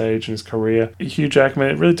at this stage in his career. Hugh Jackman,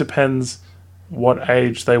 it really depends what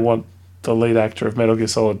age they want the lead actor of Metal Gear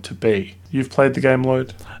Solid to be. You've played the game,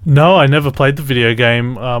 Lloyd? No, I never played the video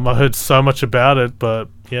game. I heard so much about it, but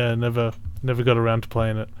yeah, never got around to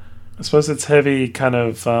playing it. I suppose it's heavy kind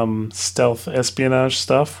of stealth espionage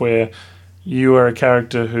stuff where you are a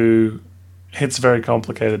character who... It's very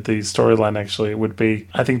complicated, the storyline actually. It would be...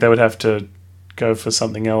 I think they would have to go for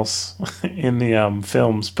something else in the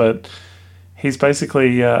films, but he's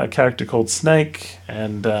basically a character called Snake,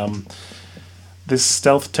 and... this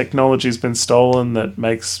stealth technology has been stolen that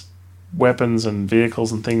makes weapons and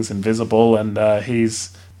vehicles and things invisible, and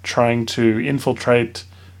he's trying to infiltrate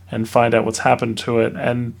and find out what's happened to it.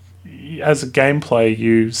 And as a gameplay,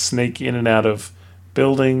 you sneak in and out of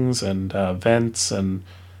buildings and vents and,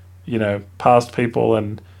 past people,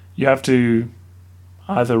 and you have to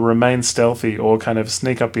either remain stealthy or kind of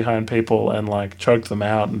sneak up behind people and choke them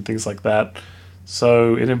out and things like that.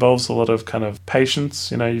 So it involves a lot of kind of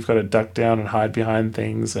patience. You've got to duck down and hide behind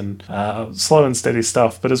things, and slow and steady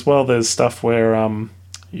stuff. But as well, there's stuff where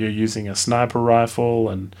you're using a sniper rifle,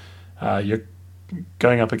 and you're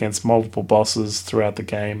going up against multiple bosses throughout the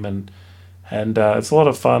game, and it's a lot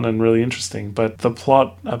of fun and really interesting. But the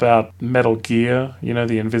plot about Metal Gear,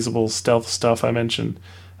 the invisible stealth stuff I mentioned,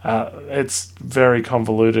 it's very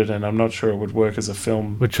convoluted, and I'm not sure it would work as a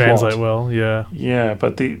film. Would translate well, yeah. Yeah,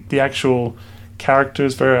 but the actual character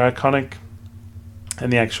is very iconic,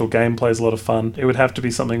 and the actual gameplay is a lot of fun. It would have to be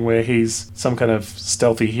something where he's some kind of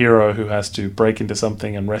stealthy hero who has to break into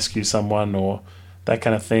something and rescue someone, or that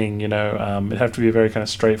kind of thing. It'd have to be a very kind of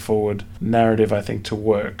straightforward narrative, I think, to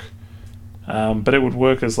work. But it would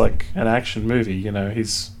work as an action movie.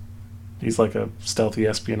 He's like a stealthy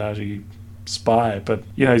espionage spy, but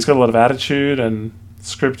he's got a lot of attitude, and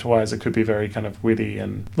script wise it could be very kind of witty.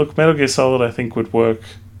 And look, Metal Gear Solid I think would work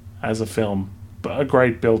as a film. A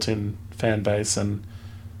great built-in fan base, and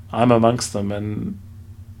I'm amongst them. And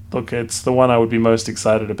look, it's the one I would be most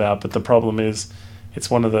excited about, but the problem is it's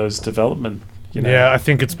one of those development, Yeah, I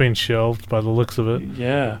think it's been shelved by the looks of it.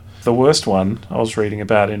 Yeah. The worst one I was reading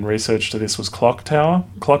about in research to this was Clock Tower.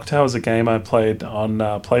 Clock Tower is a game I played on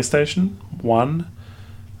PlayStation 1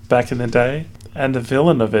 back in the day, and the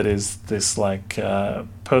villain of it is this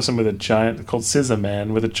person with a giant, called Scissor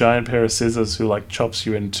Man, with a giant pair of scissors who chops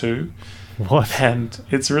you in two. What? And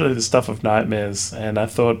it's really the stuff of nightmares. And I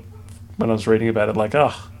thought when I was reading about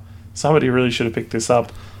it, somebody really should have picked this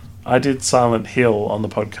up. I did Silent Hill on the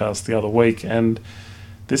podcast the other week, and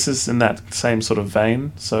this is in that same sort of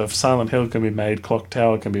vein. So if Silent Hill can be made, Clock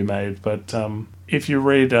Tower can be made. But if you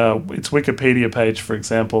read its Wikipedia page, for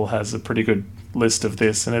example, has a pretty good list of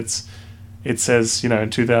this, and it says, in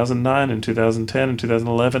 2009 and 2010 and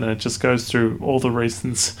 2011, and it just goes through all the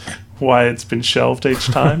reasons why it's been shelved each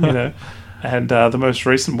time, And the most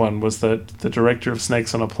recent one was that the director of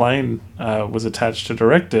Snakes on a Plane was attached to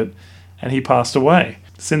direct it, and he passed away.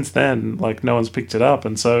 Since then, no one's picked it up,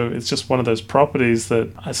 and so it's just one of those properties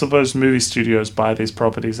that I suppose movie studios buy these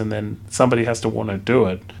properties, and then somebody has to want to do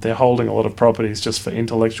it. They're holding a lot of properties just for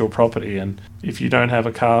intellectual property, and if you don't have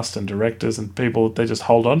a cast and directors and people, they just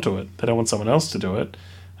hold on to it. They don't want someone else to do it.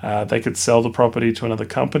 They could sell the property to another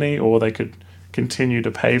company, or they could continue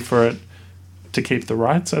to pay for it to keep the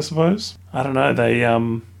rights, I suppose. I don't know.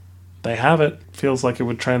 They have it. Feels like it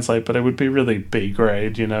would translate, but it would be really B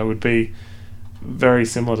grade. It would be very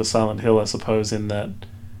similar to Silent Hill, I suppose, in that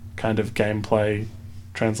kind of gameplay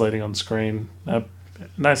translating on screen. A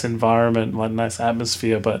nice environment, like nice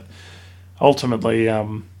atmosphere, but ultimately,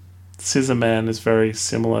 Scissor Man is very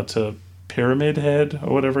similar to Pyramid Head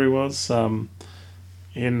or whatever he was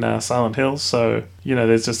in Silent Hill. So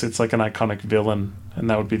it's like an iconic villain, and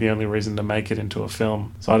that would be the only reason to make it into a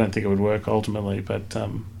film. So I don't think it would work ultimately, but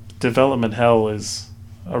development hell is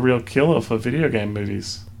a real killer for video game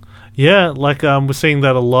movies. Yeah, like we're seeing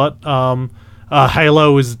that a lot.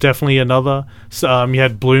 Halo is definitely another. So, you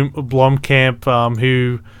had Blomkamp,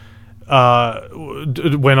 who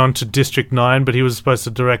went on to District 9, but he was supposed to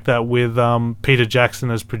direct that with Peter Jackson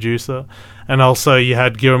as producer. And also you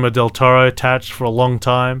had Guillermo del Toro attached for a long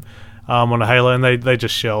time on a Halo, and they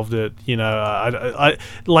just shelved it. I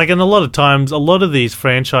and a lot of times, a lot of these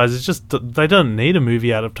franchises they don't need a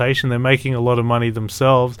movie adaptation. They're making a lot of money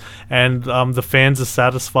themselves, and the fans are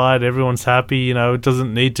satisfied. Everyone's happy. It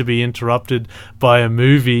doesn't need to be interrupted by a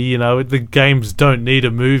movie. The games don't need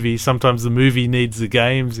a movie. Sometimes the movie needs the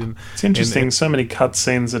games. And it's interesting. So many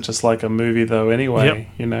cutscenes are just like a movie, though. Anyway,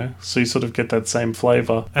 yep. So you sort of get that same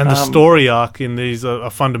flavor. And the story arc in these are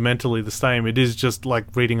fundamentally the same. It is just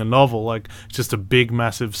like reading a novel. Like, it's just a big,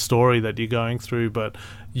 massive story that you're going through, but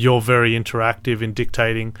you're very interactive in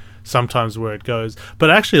dictating sometimes where it goes. But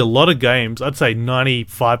actually, a lot of games, I'd say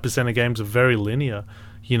 95% of games are very linear.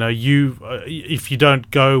 If you don't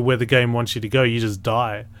go where the game wants you to go, you just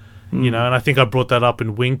die. And I think I brought that up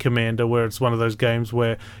in Wing Commander, where it's one of those games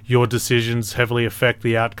where your decisions heavily affect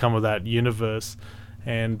the outcome of that universe.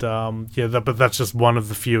 And but that's just one of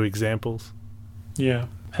the few examples. Yeah.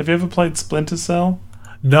 Have you ever played Splinter Cell?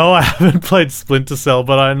 No, I haven't played Splinter Cell,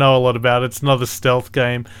 but I know a lot about it. It's another stealth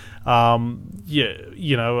game. A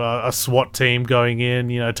SWAT team going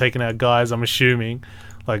in, taking out guys, I'm assuming,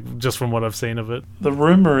 like, just from what I've seen of it. The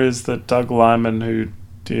rumor is that Doug Liman, who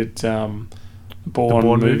did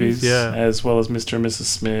Bourne movies, as well as Mr. and Mrs.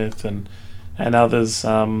 Smith and others,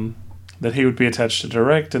 that he would be attached to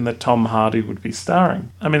direct, and that Tom Hardy would be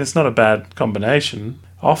starring. I mean, it's not a bad combination.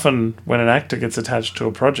 Often when an actor gets attached to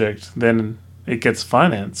a project, then it gets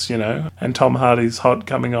finance, and Tom Hardy's hot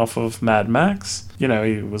coming off of Mad Max. He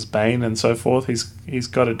was Bane and so forth. He's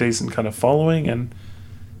got a decent kind of following, and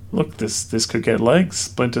look, this could get legs.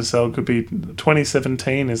 Splinter Cell could be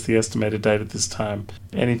 2017 is the estimated date at this time.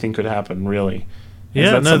 Anything could happen, really.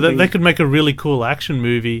 They could make a really cool action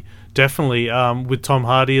movie, definitely, with Tom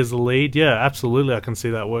Hardy as the lead. Yeah, absolutely, I can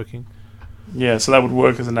see that working. Yeah, so that would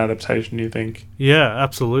work as an adaptation, you think? Yeah,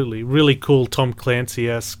 absolutely. Really cool Tom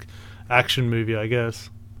Clancy-esque action movie, I guess.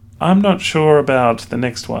 I'm not sure about the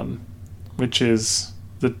next one, which is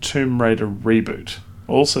the Tomb Raider reboot,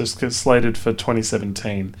 also slated for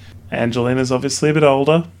 2017. Angelina's obviously a bit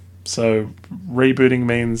older, so rebooting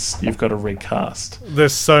means you've got to recast.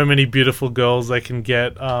 There's so many beautiful girls they can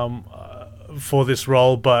get for this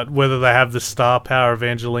role, but whether they have the star power of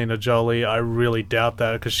Angelina Jolie, I really doubt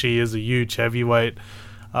that, because she is a huge heavyweight,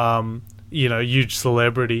 huge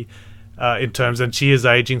celebrity. In terms, and she is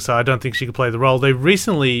aging, so I don't think she could play the role. They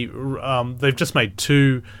recently, they've just made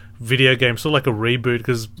 2 video games, sort of like a reboot,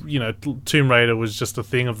 because Tomb Raider was just a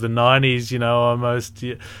thing of the 90s, almost.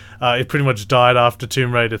 It pretty much died after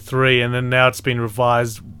Tomb Raider 3, and then now it's been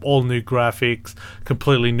revised, all new graphics,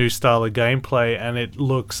 completely new style of gameplay, and it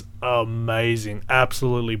looks amazing,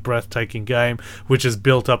 absolutely breathtaking game, which has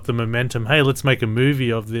built up the momentum. Hey, let's make a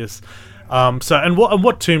movie of this.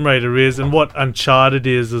 What Tomb Raider is, and what Uncharted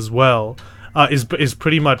is as well, is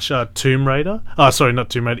pretty much Tomb Raider. Sorry, not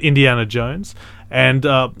Tomb Raider, Indiana Jones. And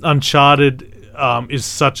Uncharted is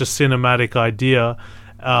such a cinematic idea,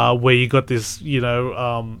 where you got this.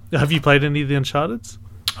 Have you played any of the Uncharteds?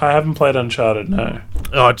 I haven't played Uncharted. No.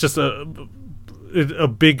 Oh, just a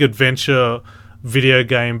big adventure video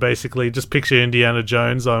game, basically. Just picture Indiana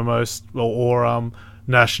Jones almost, or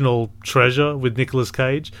National Treasure with Nicolas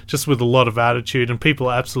Cage, just with a lot of attitude, and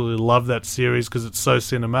people absolutely love that series because it's so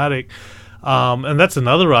cinematic. And that's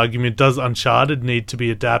another argument: does Uncharted need to be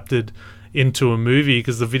adapted into a movie?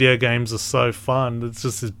 Because the video games are so fun. It's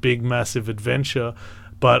just this big, massive adventure.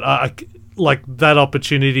 But I like that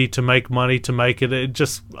opportunity to make money, to make it.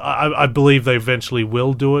 I believe they eventually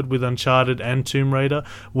will do it with Uncharted and Tomb Raider.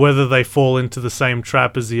 Whether they fall into the same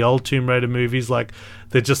trap as the old Tomb Raider movies, like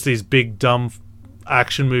they're just these big, dumb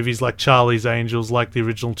action movies like Charlie's Angels, like the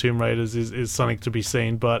original Tomb Raiders, is something to be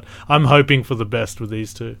seen. But I'm hoping for the best with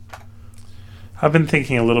these 2. I've been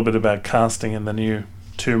thinking a little bit about casting in the new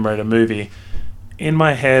Tomb Raider movie. In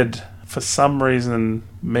my head, for some reason,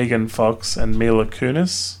 Megan Fox and Mila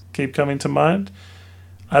Kunis keep coming to mind.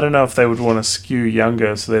 I don't know if they would want to skew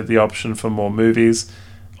younger, so they have the option for more movies.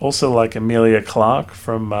 Also, like Emilia Clarke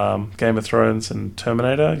from Game of Thrones and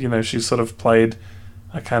Terminator. You know, she sort of played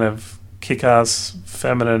a kind of kick-ass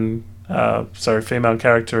female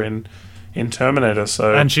character in Terminator.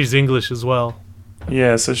 So, and she's English as well.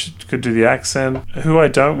 yeah, so she could do the accent. Who I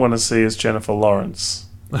don't want to see is Jennifer Lawrence.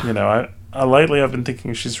 You know, lately I've been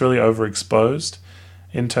thinking she's really overexposed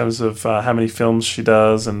in terms of how many films she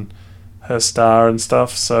does and her star and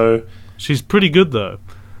stuff. So She's pretty good, though.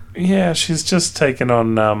 yeah, she's just taken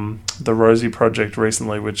on the Rosie Project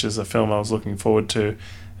recently, which is a film I was looking forward to.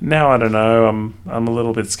 Now I don't know. I'm a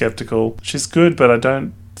little bit skeptical. She's good, but I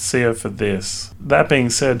don't see her for this. That being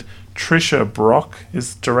said, Trisha Brock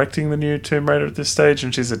is directing the new Tomb Raider at this stage,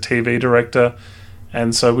 and she's a TV director,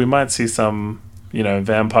 and so we might see some, you know,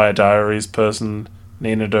 Vampire Diaries person,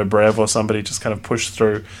 Nina Dobrev or somebody just kind of push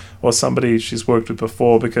through, or somebody she's worked with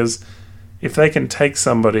before, because if they can take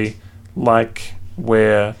somebody like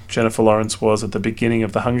where Jennifer Lawrence was at the beginning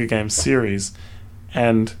of the Hunger Games series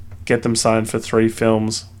and get them signed for 3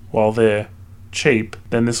 films while they're cheap,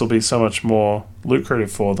 then this will be so much more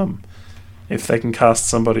lucrative for them. If they can cast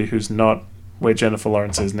somebody who's not where Jennifer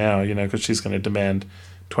Lawrence is now, you know, because she's going to demand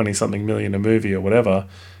 20-something million a movie or whatever,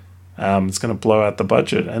 it's going to blow out the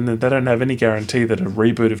budget. And they don't have any guarantee that a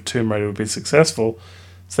reboot of Tomb Raider will be successful.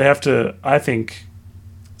 So they have to, I think,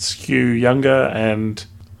 skew younger and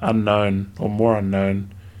unknown, or more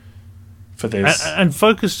unknown, for this. And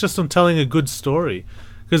focus just on telling a good story.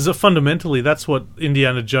 Because fundamentally, that's what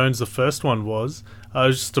Indiana Jones, the first one, was. It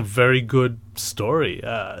was just a very good story,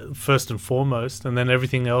 first and foremost, and then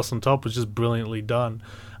everything else on top was just brilliantly done.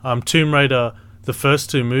 Tomb Raider, the first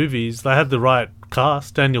 2 movies, they had the right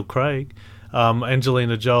cast, Daniel Craig,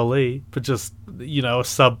 Angelina Jolie, but just, you know, a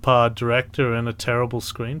subpar director and a terrible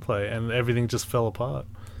screenplay, and everything just fell apart.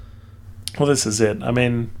 Well, this is it. I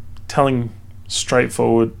mean, telling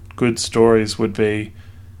straightforward, good stories would be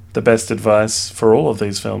the best advice for all of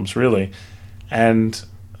these films, really. And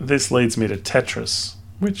this leads me to Tetris,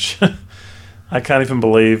 which I can't even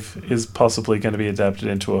believe is possibly going to be adapted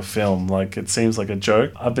into a film. Like, it seems like a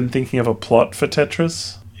joke. I've been thinking of a plot for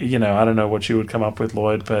Tetris. You know, I don't know what you would come up with,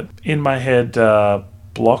 Lloyd, but in my head,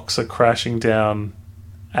 blocks are crashing down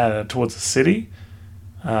towards a city.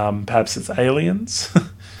 Perhaps it's aliens.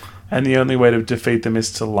 And the only way to defeat them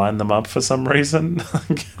is to line them up for some reason.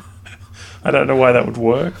 I don't know why that would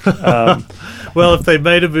work. Well, if they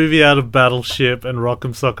made a movie out of Battleship and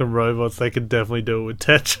Rock'em Sock'em Robots, they could definitely do it with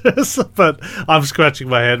Tetris. But I'm scratching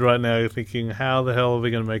my head right now thinking, how the hell are they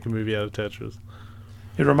going to make a movie out of Tetris?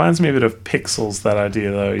 It reminds me a bit of Pixels, that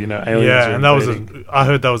idea, though. You know, aliens Yeah, are and invading. I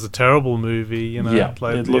heard that was a terrible movie, you know. Yeah,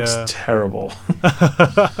 like, it looks terrible.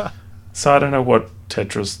 So I don't know what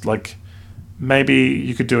Tetris... Like, maybe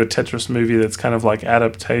you could do a Tetris movie that's kind of like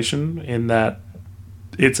adaptation, in that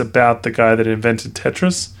it's about the guy that invented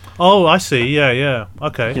Tetris. Oh, I see. Yeah.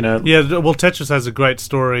 Okay. You know, yeah. Well, Tetris has a great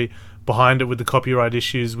story behind it with the copyright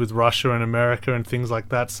issues with Russia and America and things like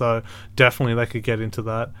that. So definitely they could get into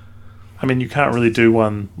that. I mean, you can't really do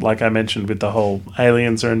one like I mentioned with the whole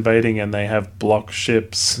aliens are invading and they have block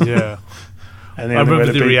ships. Yeah. And I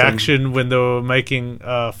remember the reaction when they were making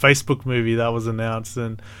a Facebook movie that was announced,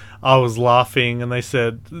 and I was laughing, and they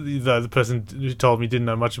said, the person who told me didn't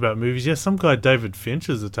know much about movies, yeah, some guy David Finch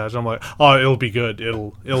is attached. I'm like, oh, it'll be good.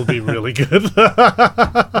 It'll be really good.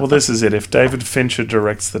 Well, this is it. If David Fincher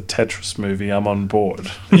directs the Tetris movie, I'm on board.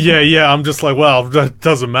 Yeah. I'm just like, well, that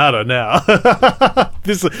doesn't matter now.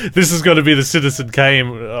 This is going to be the Citizen Kane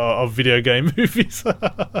of video game movies.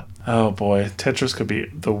 Oh boy, Tetris could be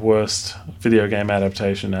the worst video game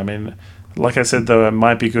adaptation. I mean, like I said, though, it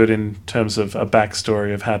might be good in terms of a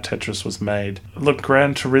backstory of how Tetris was made. Look,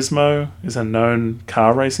 Gran Turismo is a known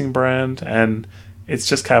car racing brand, and it's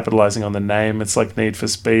just capitalizing on the name. It's like Need for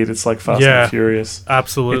Speed. It's like Fast and Furious.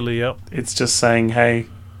 Absolutely, yep. It's just saying, hey,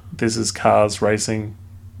 this is cars racing.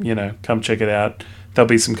 You know, come check it out. There'll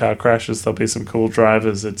be some car crashes. There'll be some cool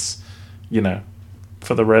drivers. It's, you know,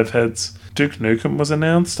 for the rev heads. Duke Nukem was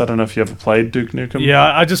announced. I don't know if you ever played Duke Nukem.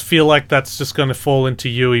 Yeah, I just feel like that's just going to fall into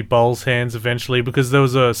Uwe Boll's hands eventually, because there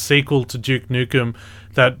was a sequel to Duke Nukem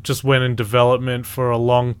that just went in development for a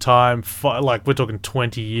long time, like we're talking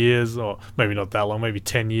 20 years, or maybe not that long, maybe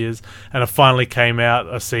 10 years, and it finally came out,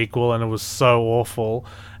 a sequel, and it was so awful,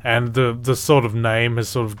 and the sort of name has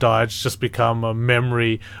sort of died. It's just become a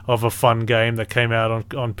memory of a fun game that came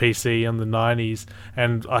out on PC in the 90s,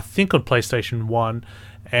 and I think on PlayStation 1,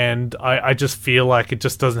 And I just feel like it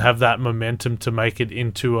just doesn't have that momentum to make it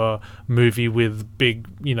into a movie with big,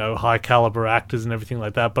 high caliber actors and everything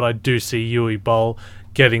like that. But I do see Yui Boll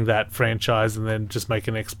getting that franchise and then just make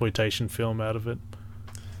an exploitation film out of it.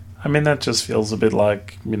 I mean, that just feels a bit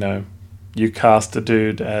like, you cast a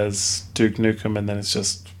dude as Duke Nukem and then it's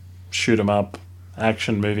just shoot 'em up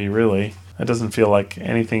action movie, really. It doesn't feel like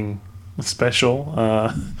anything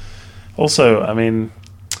special. Also, I mean,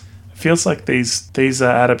 it feels like these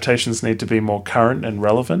adaptations need to be more current and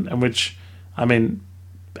relevant, and which, I mean,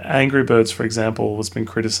 Angry Birds, for example, has been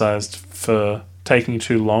criticized for taking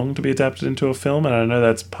too long to be adapted into a film, and I know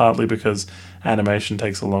that's partly because animation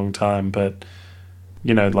takes a long time, but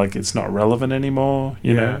like it's not relevant anymore,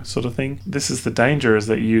 you know, sort of thing. This is the danger, is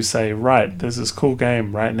that you say, right, there's this cool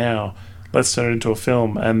game right now, let's turn it into a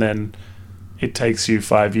film, and then it takes you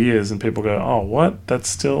 5 years and people go, oh, what? That's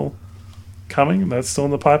still coming? That's still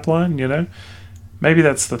in the pipeline, Maybe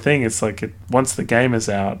that's the thing. It's like once the game is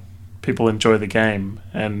out, people enjoy the game,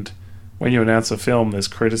 and when you announce a film, there's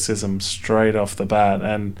criticism straight off the bat,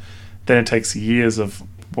 and then it takes years of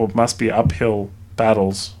what must be uphill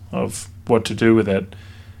battles of what to do with it,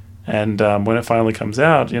 and when it finally comes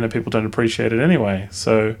out, people don't appreciate it anyway.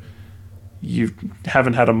 So you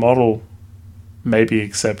haven't had a model, maybe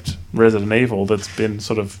except Resident Evil, that's been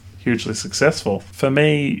sort of hugely successful. For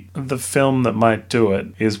me, the film that might do it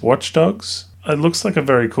is Watch Dogs. It looks like a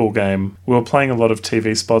very cool game. We were playing a lot of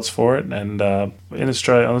TV spots for it, and in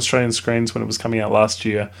Australia, on Australian screens when it was coming out last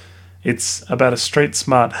year, it's about a street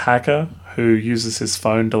smart hacker who uses his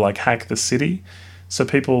phone to hack the city. So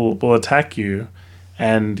people will attack you,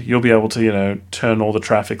 and you'll be able to, turn all the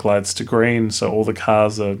traffic lights to green so all the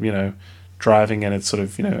cars are, driving, and it sort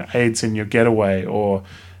of, aids in your getaway. Or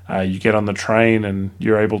you get on the train and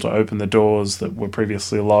you're able to open the doors that were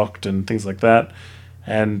previously locked and things like that.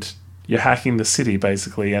 And you're hacking the city,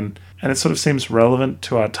 basically. And it sort of seems relevant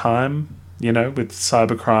to our time, with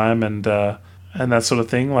cybercrime and that sort of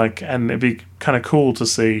thing. And it'd be kind of cool to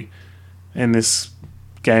see in this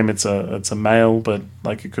game, it's a male, but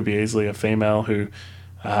it could be easily a female who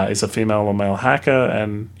is a female or male hacker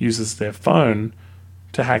and uses their phone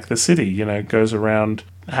to hack the city, goes around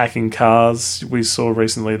hacking cars. We saw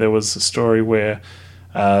recently there was a story where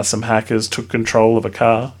some hackers took control of a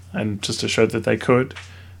car, and just to show that they could.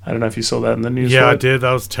 I don't know if you saw that in the news. Yeah, I did.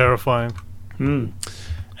 That was terrifying.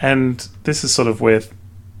 And this is sort of where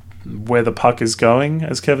the puck is going,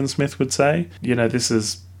 as Kevin Smith would say. This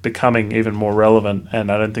is becoming even more relevant,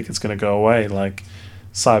 and I don't think it's going to go away, like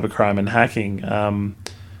cybercrime and hacking.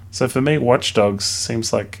 So for me, Watch Dogs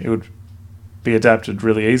seems like it would be adapted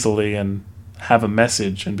really easily and have a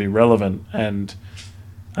message and be relevant. And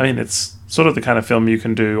I mean, it's sort of the kind of film you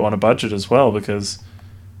can do on a budget as well, because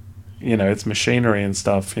it's machinery and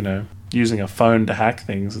stuff, using a phone to hack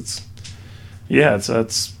things. It's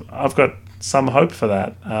I've got some hope for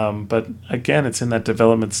that, but again, it's in that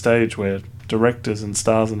development stage where directors and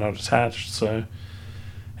stars are not attached, so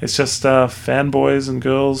it's just fanboys and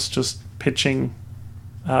girls just pitching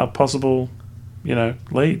possible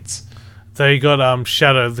leads. They got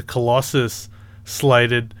Shadow of the Colossus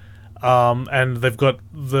slated, and they've got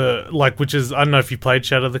which is, I don't know if you played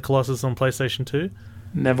Shadow of the Colossus on PlayStation 2.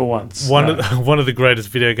 Never once. One of the greatest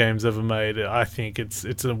video games ever made. I think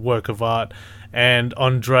it's a work of art. And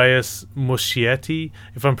Andreas Muschietti,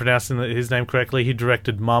 if I'm pronouncing his name correctly, he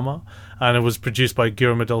directed Mama, and it was produced by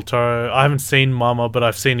Guillermo del Toro. I haven't seen Mama, but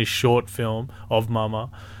I've seen his short film of Mama,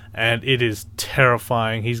 and it is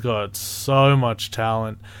terrifying. He's got so much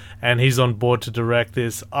talent, and he's on board to direct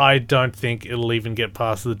this. I don't think it'll even get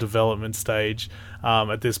past the development stage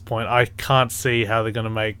at this point. I can't see how they're going to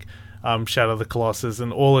make Shadow of the Colossus,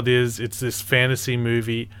 and all it's this fantasy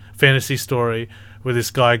story where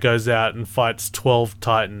this guy goes out and fights 12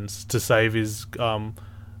 titans to save his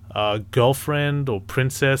girlfriend or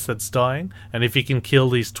princess that's dying, and if he can kill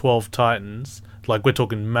these 12 titans, we're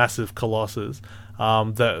talking massive colossus,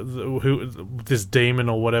 this demon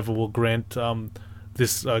or whatever will grant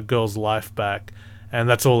this girl's life back. And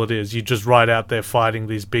that's all it is. You just ride out there fighting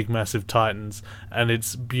these big, massive titans, and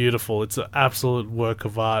it's beautiful. It's an absolute work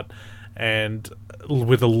of art, and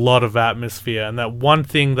with a lot of atmosphere. And that one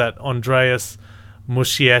thing that Andreas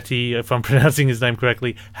Muschietti, if I'm pronouncing his name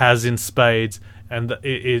correctly, has in spades, and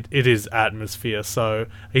it is atmosphere. So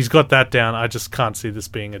he's got that down. I just can't see this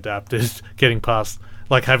being adapted, getting past,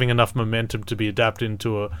 having enough momentum to be adapted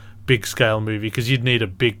into a big-scale movie, because you'd need a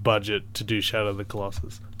big budget to do Shadow of the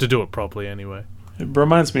Colossus, to do it properly anyway. It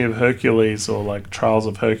reminds me of Hercules, or Trials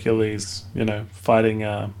of Hercules, fighting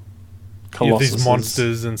colossuses. These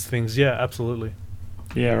monsters and things. Yeah, absolutely.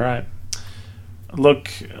 Yeah, right.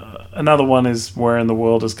 Look, another one is Where in the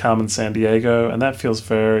World is Carmen Sandiego, and that feels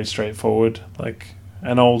very straightforward, like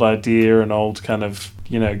an old idea, an old kind of,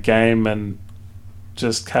 game, and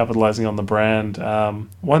just capitalizing on the brand.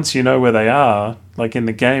 Once you know where they are, like in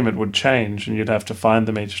the game it would change and you'd have to find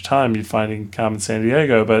them each time you'd finding Carmen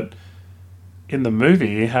Sandiego, but in the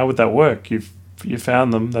movie, how would that work? You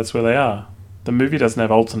found them, that's where they are. The movie doesn't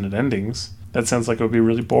have alternate endings. That sounds like it would be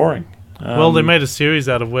really boring. Well, they made a series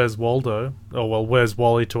out of Where's Waldo. Oh, well, Where's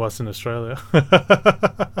Wally to us in Australia.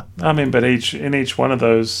 I mean, but in each one of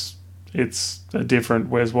those, it's a different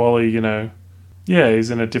Where's Wally, Yeah,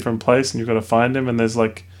 he's in a different place and you've got to find him, and there's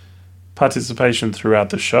like participation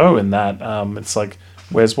throughout the show in that. It's like,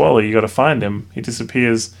 Where's Wally? You got to find him. He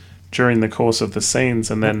disappears during the course of the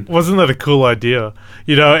scenes, and then... Wasn't that a cool idea?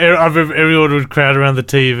 Everyone would crowd around the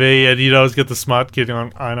TV and you'd always get the smart kid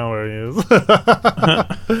going, I know where he is.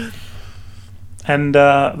 And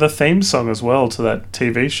the theme song as well to that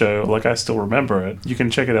TV show, like I still remember it. You can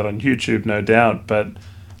check it out on YouTube, no doubt. But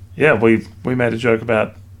yeah, we made a joke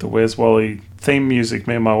about the Where's Wally theme music,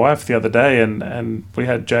 me and my wife, the other day, and we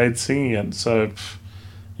had Jade singing it. So,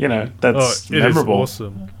 that's memorable. Is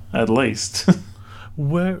awesome. At least.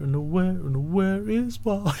 Where is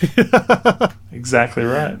Wally? Exactly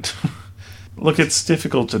right. Look, it's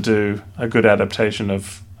difficult to do a good adaptation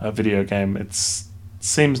of a video game. It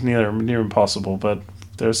seems near impossible, but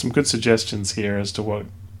there are some good suggestions here as to what,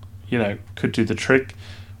 could do the trick,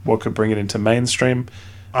 what could bring it into mainstream.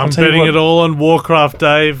 I'm betting it all on Warcraft,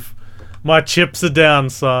 Dave. My chips are down,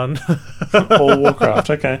 son. All Warcraft,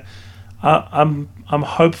 okay. I'm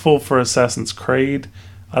hopeful for Assassin's Creed.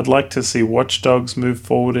 I'd like to see Watch Dogs move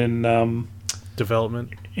forward in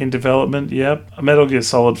development. In development, yep. Metal Gear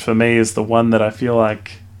Solid for me is the one that I feel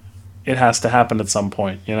like it has to happen at some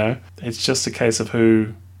point, It's just a case of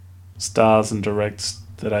who stars and directs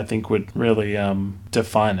that I think would really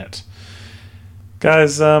define it.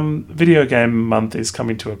 Guys, Video Game Month is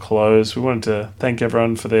coming to a close. We wanted to thank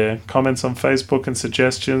everyone for their comments on Facebook and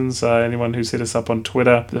suggestions. Anyone who's hit us up on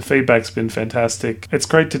Twitter. The feedback's been fantastic. It's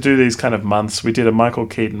great to do these kind of months. We did a Michael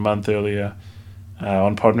Keaton month earlier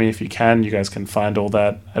on PodMe If You Can. You guys can find all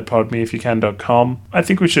that at podmeifyoucan.com. I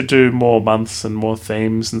think we should do more months and more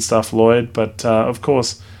themes and stuff, Lloyd. But, of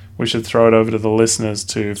course, we should throw it over to the listeners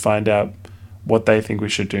to find out what they think we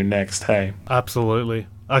should do next, hey? Absolutely.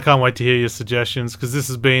 I can't wait to hear your suggestions, because this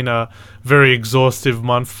has been a very exhaustive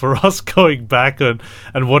month for us, going back and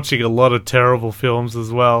watching a lot of terrible films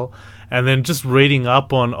as well. And then just reading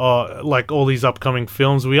up on all these upcoming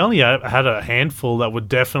films. We only had a handful that were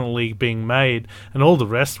definitely being made, and all the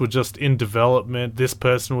rest were just in development. This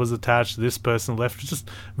person was attached, this person left. It's just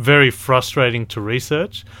very frustrating to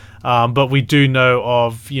research. But we do know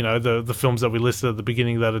of, the films that we listed at the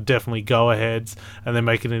beginning that are definitely go-aheads, and they're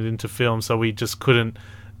making it into film, so we just couldn't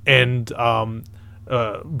end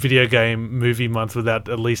Video Game Movie Month without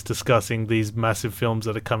at least discussing these massive films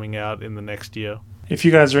that are coming out in the next year. If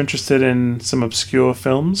you guys are interested in some obscure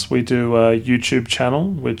films, we do a YouTube channel,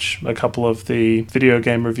 which a couple of the video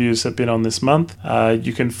game reviews have been on this month.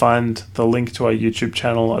 You can find the link to our YouTube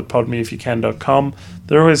channel at podmeifyoucan.com.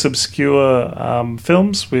 They're always obscure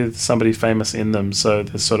films with somebody famous in them, so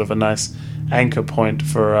there's sort of a nice anchor point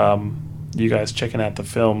for you guys checking out the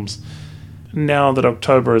films. Now that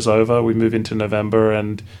October is over, we move into November,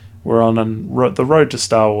 and we're on the road to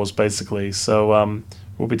Star Wars, basically. So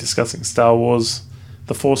we'll be discussing Star Wars,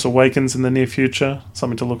 The Force Awakens in the near future,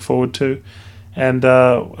 something to look forward to. And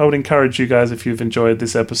I would encourage you guys, if you've enjoyed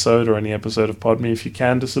this episode or any episode of PodMe, if you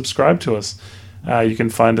can, to subscribe to us. You can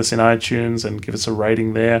find us in iTunes and give us a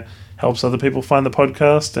rating there. Helps other people find the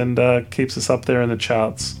podcast and keeps us up there in the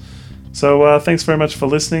charts. So thanks very much for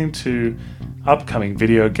listening to upcoming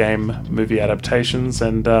video game movie adaptations,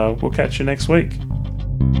 and we'll catch you next week.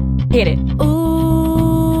 Hit it.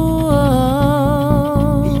 Ooh.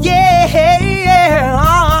 Yeah.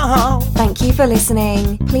 Thank you for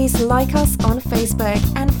listening. Please like us on Facebook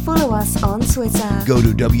and follow us on Twitter. Go to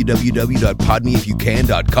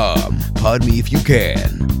www.podmeifyoucan.com. Pod Me If You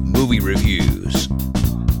Can. Movie reviews.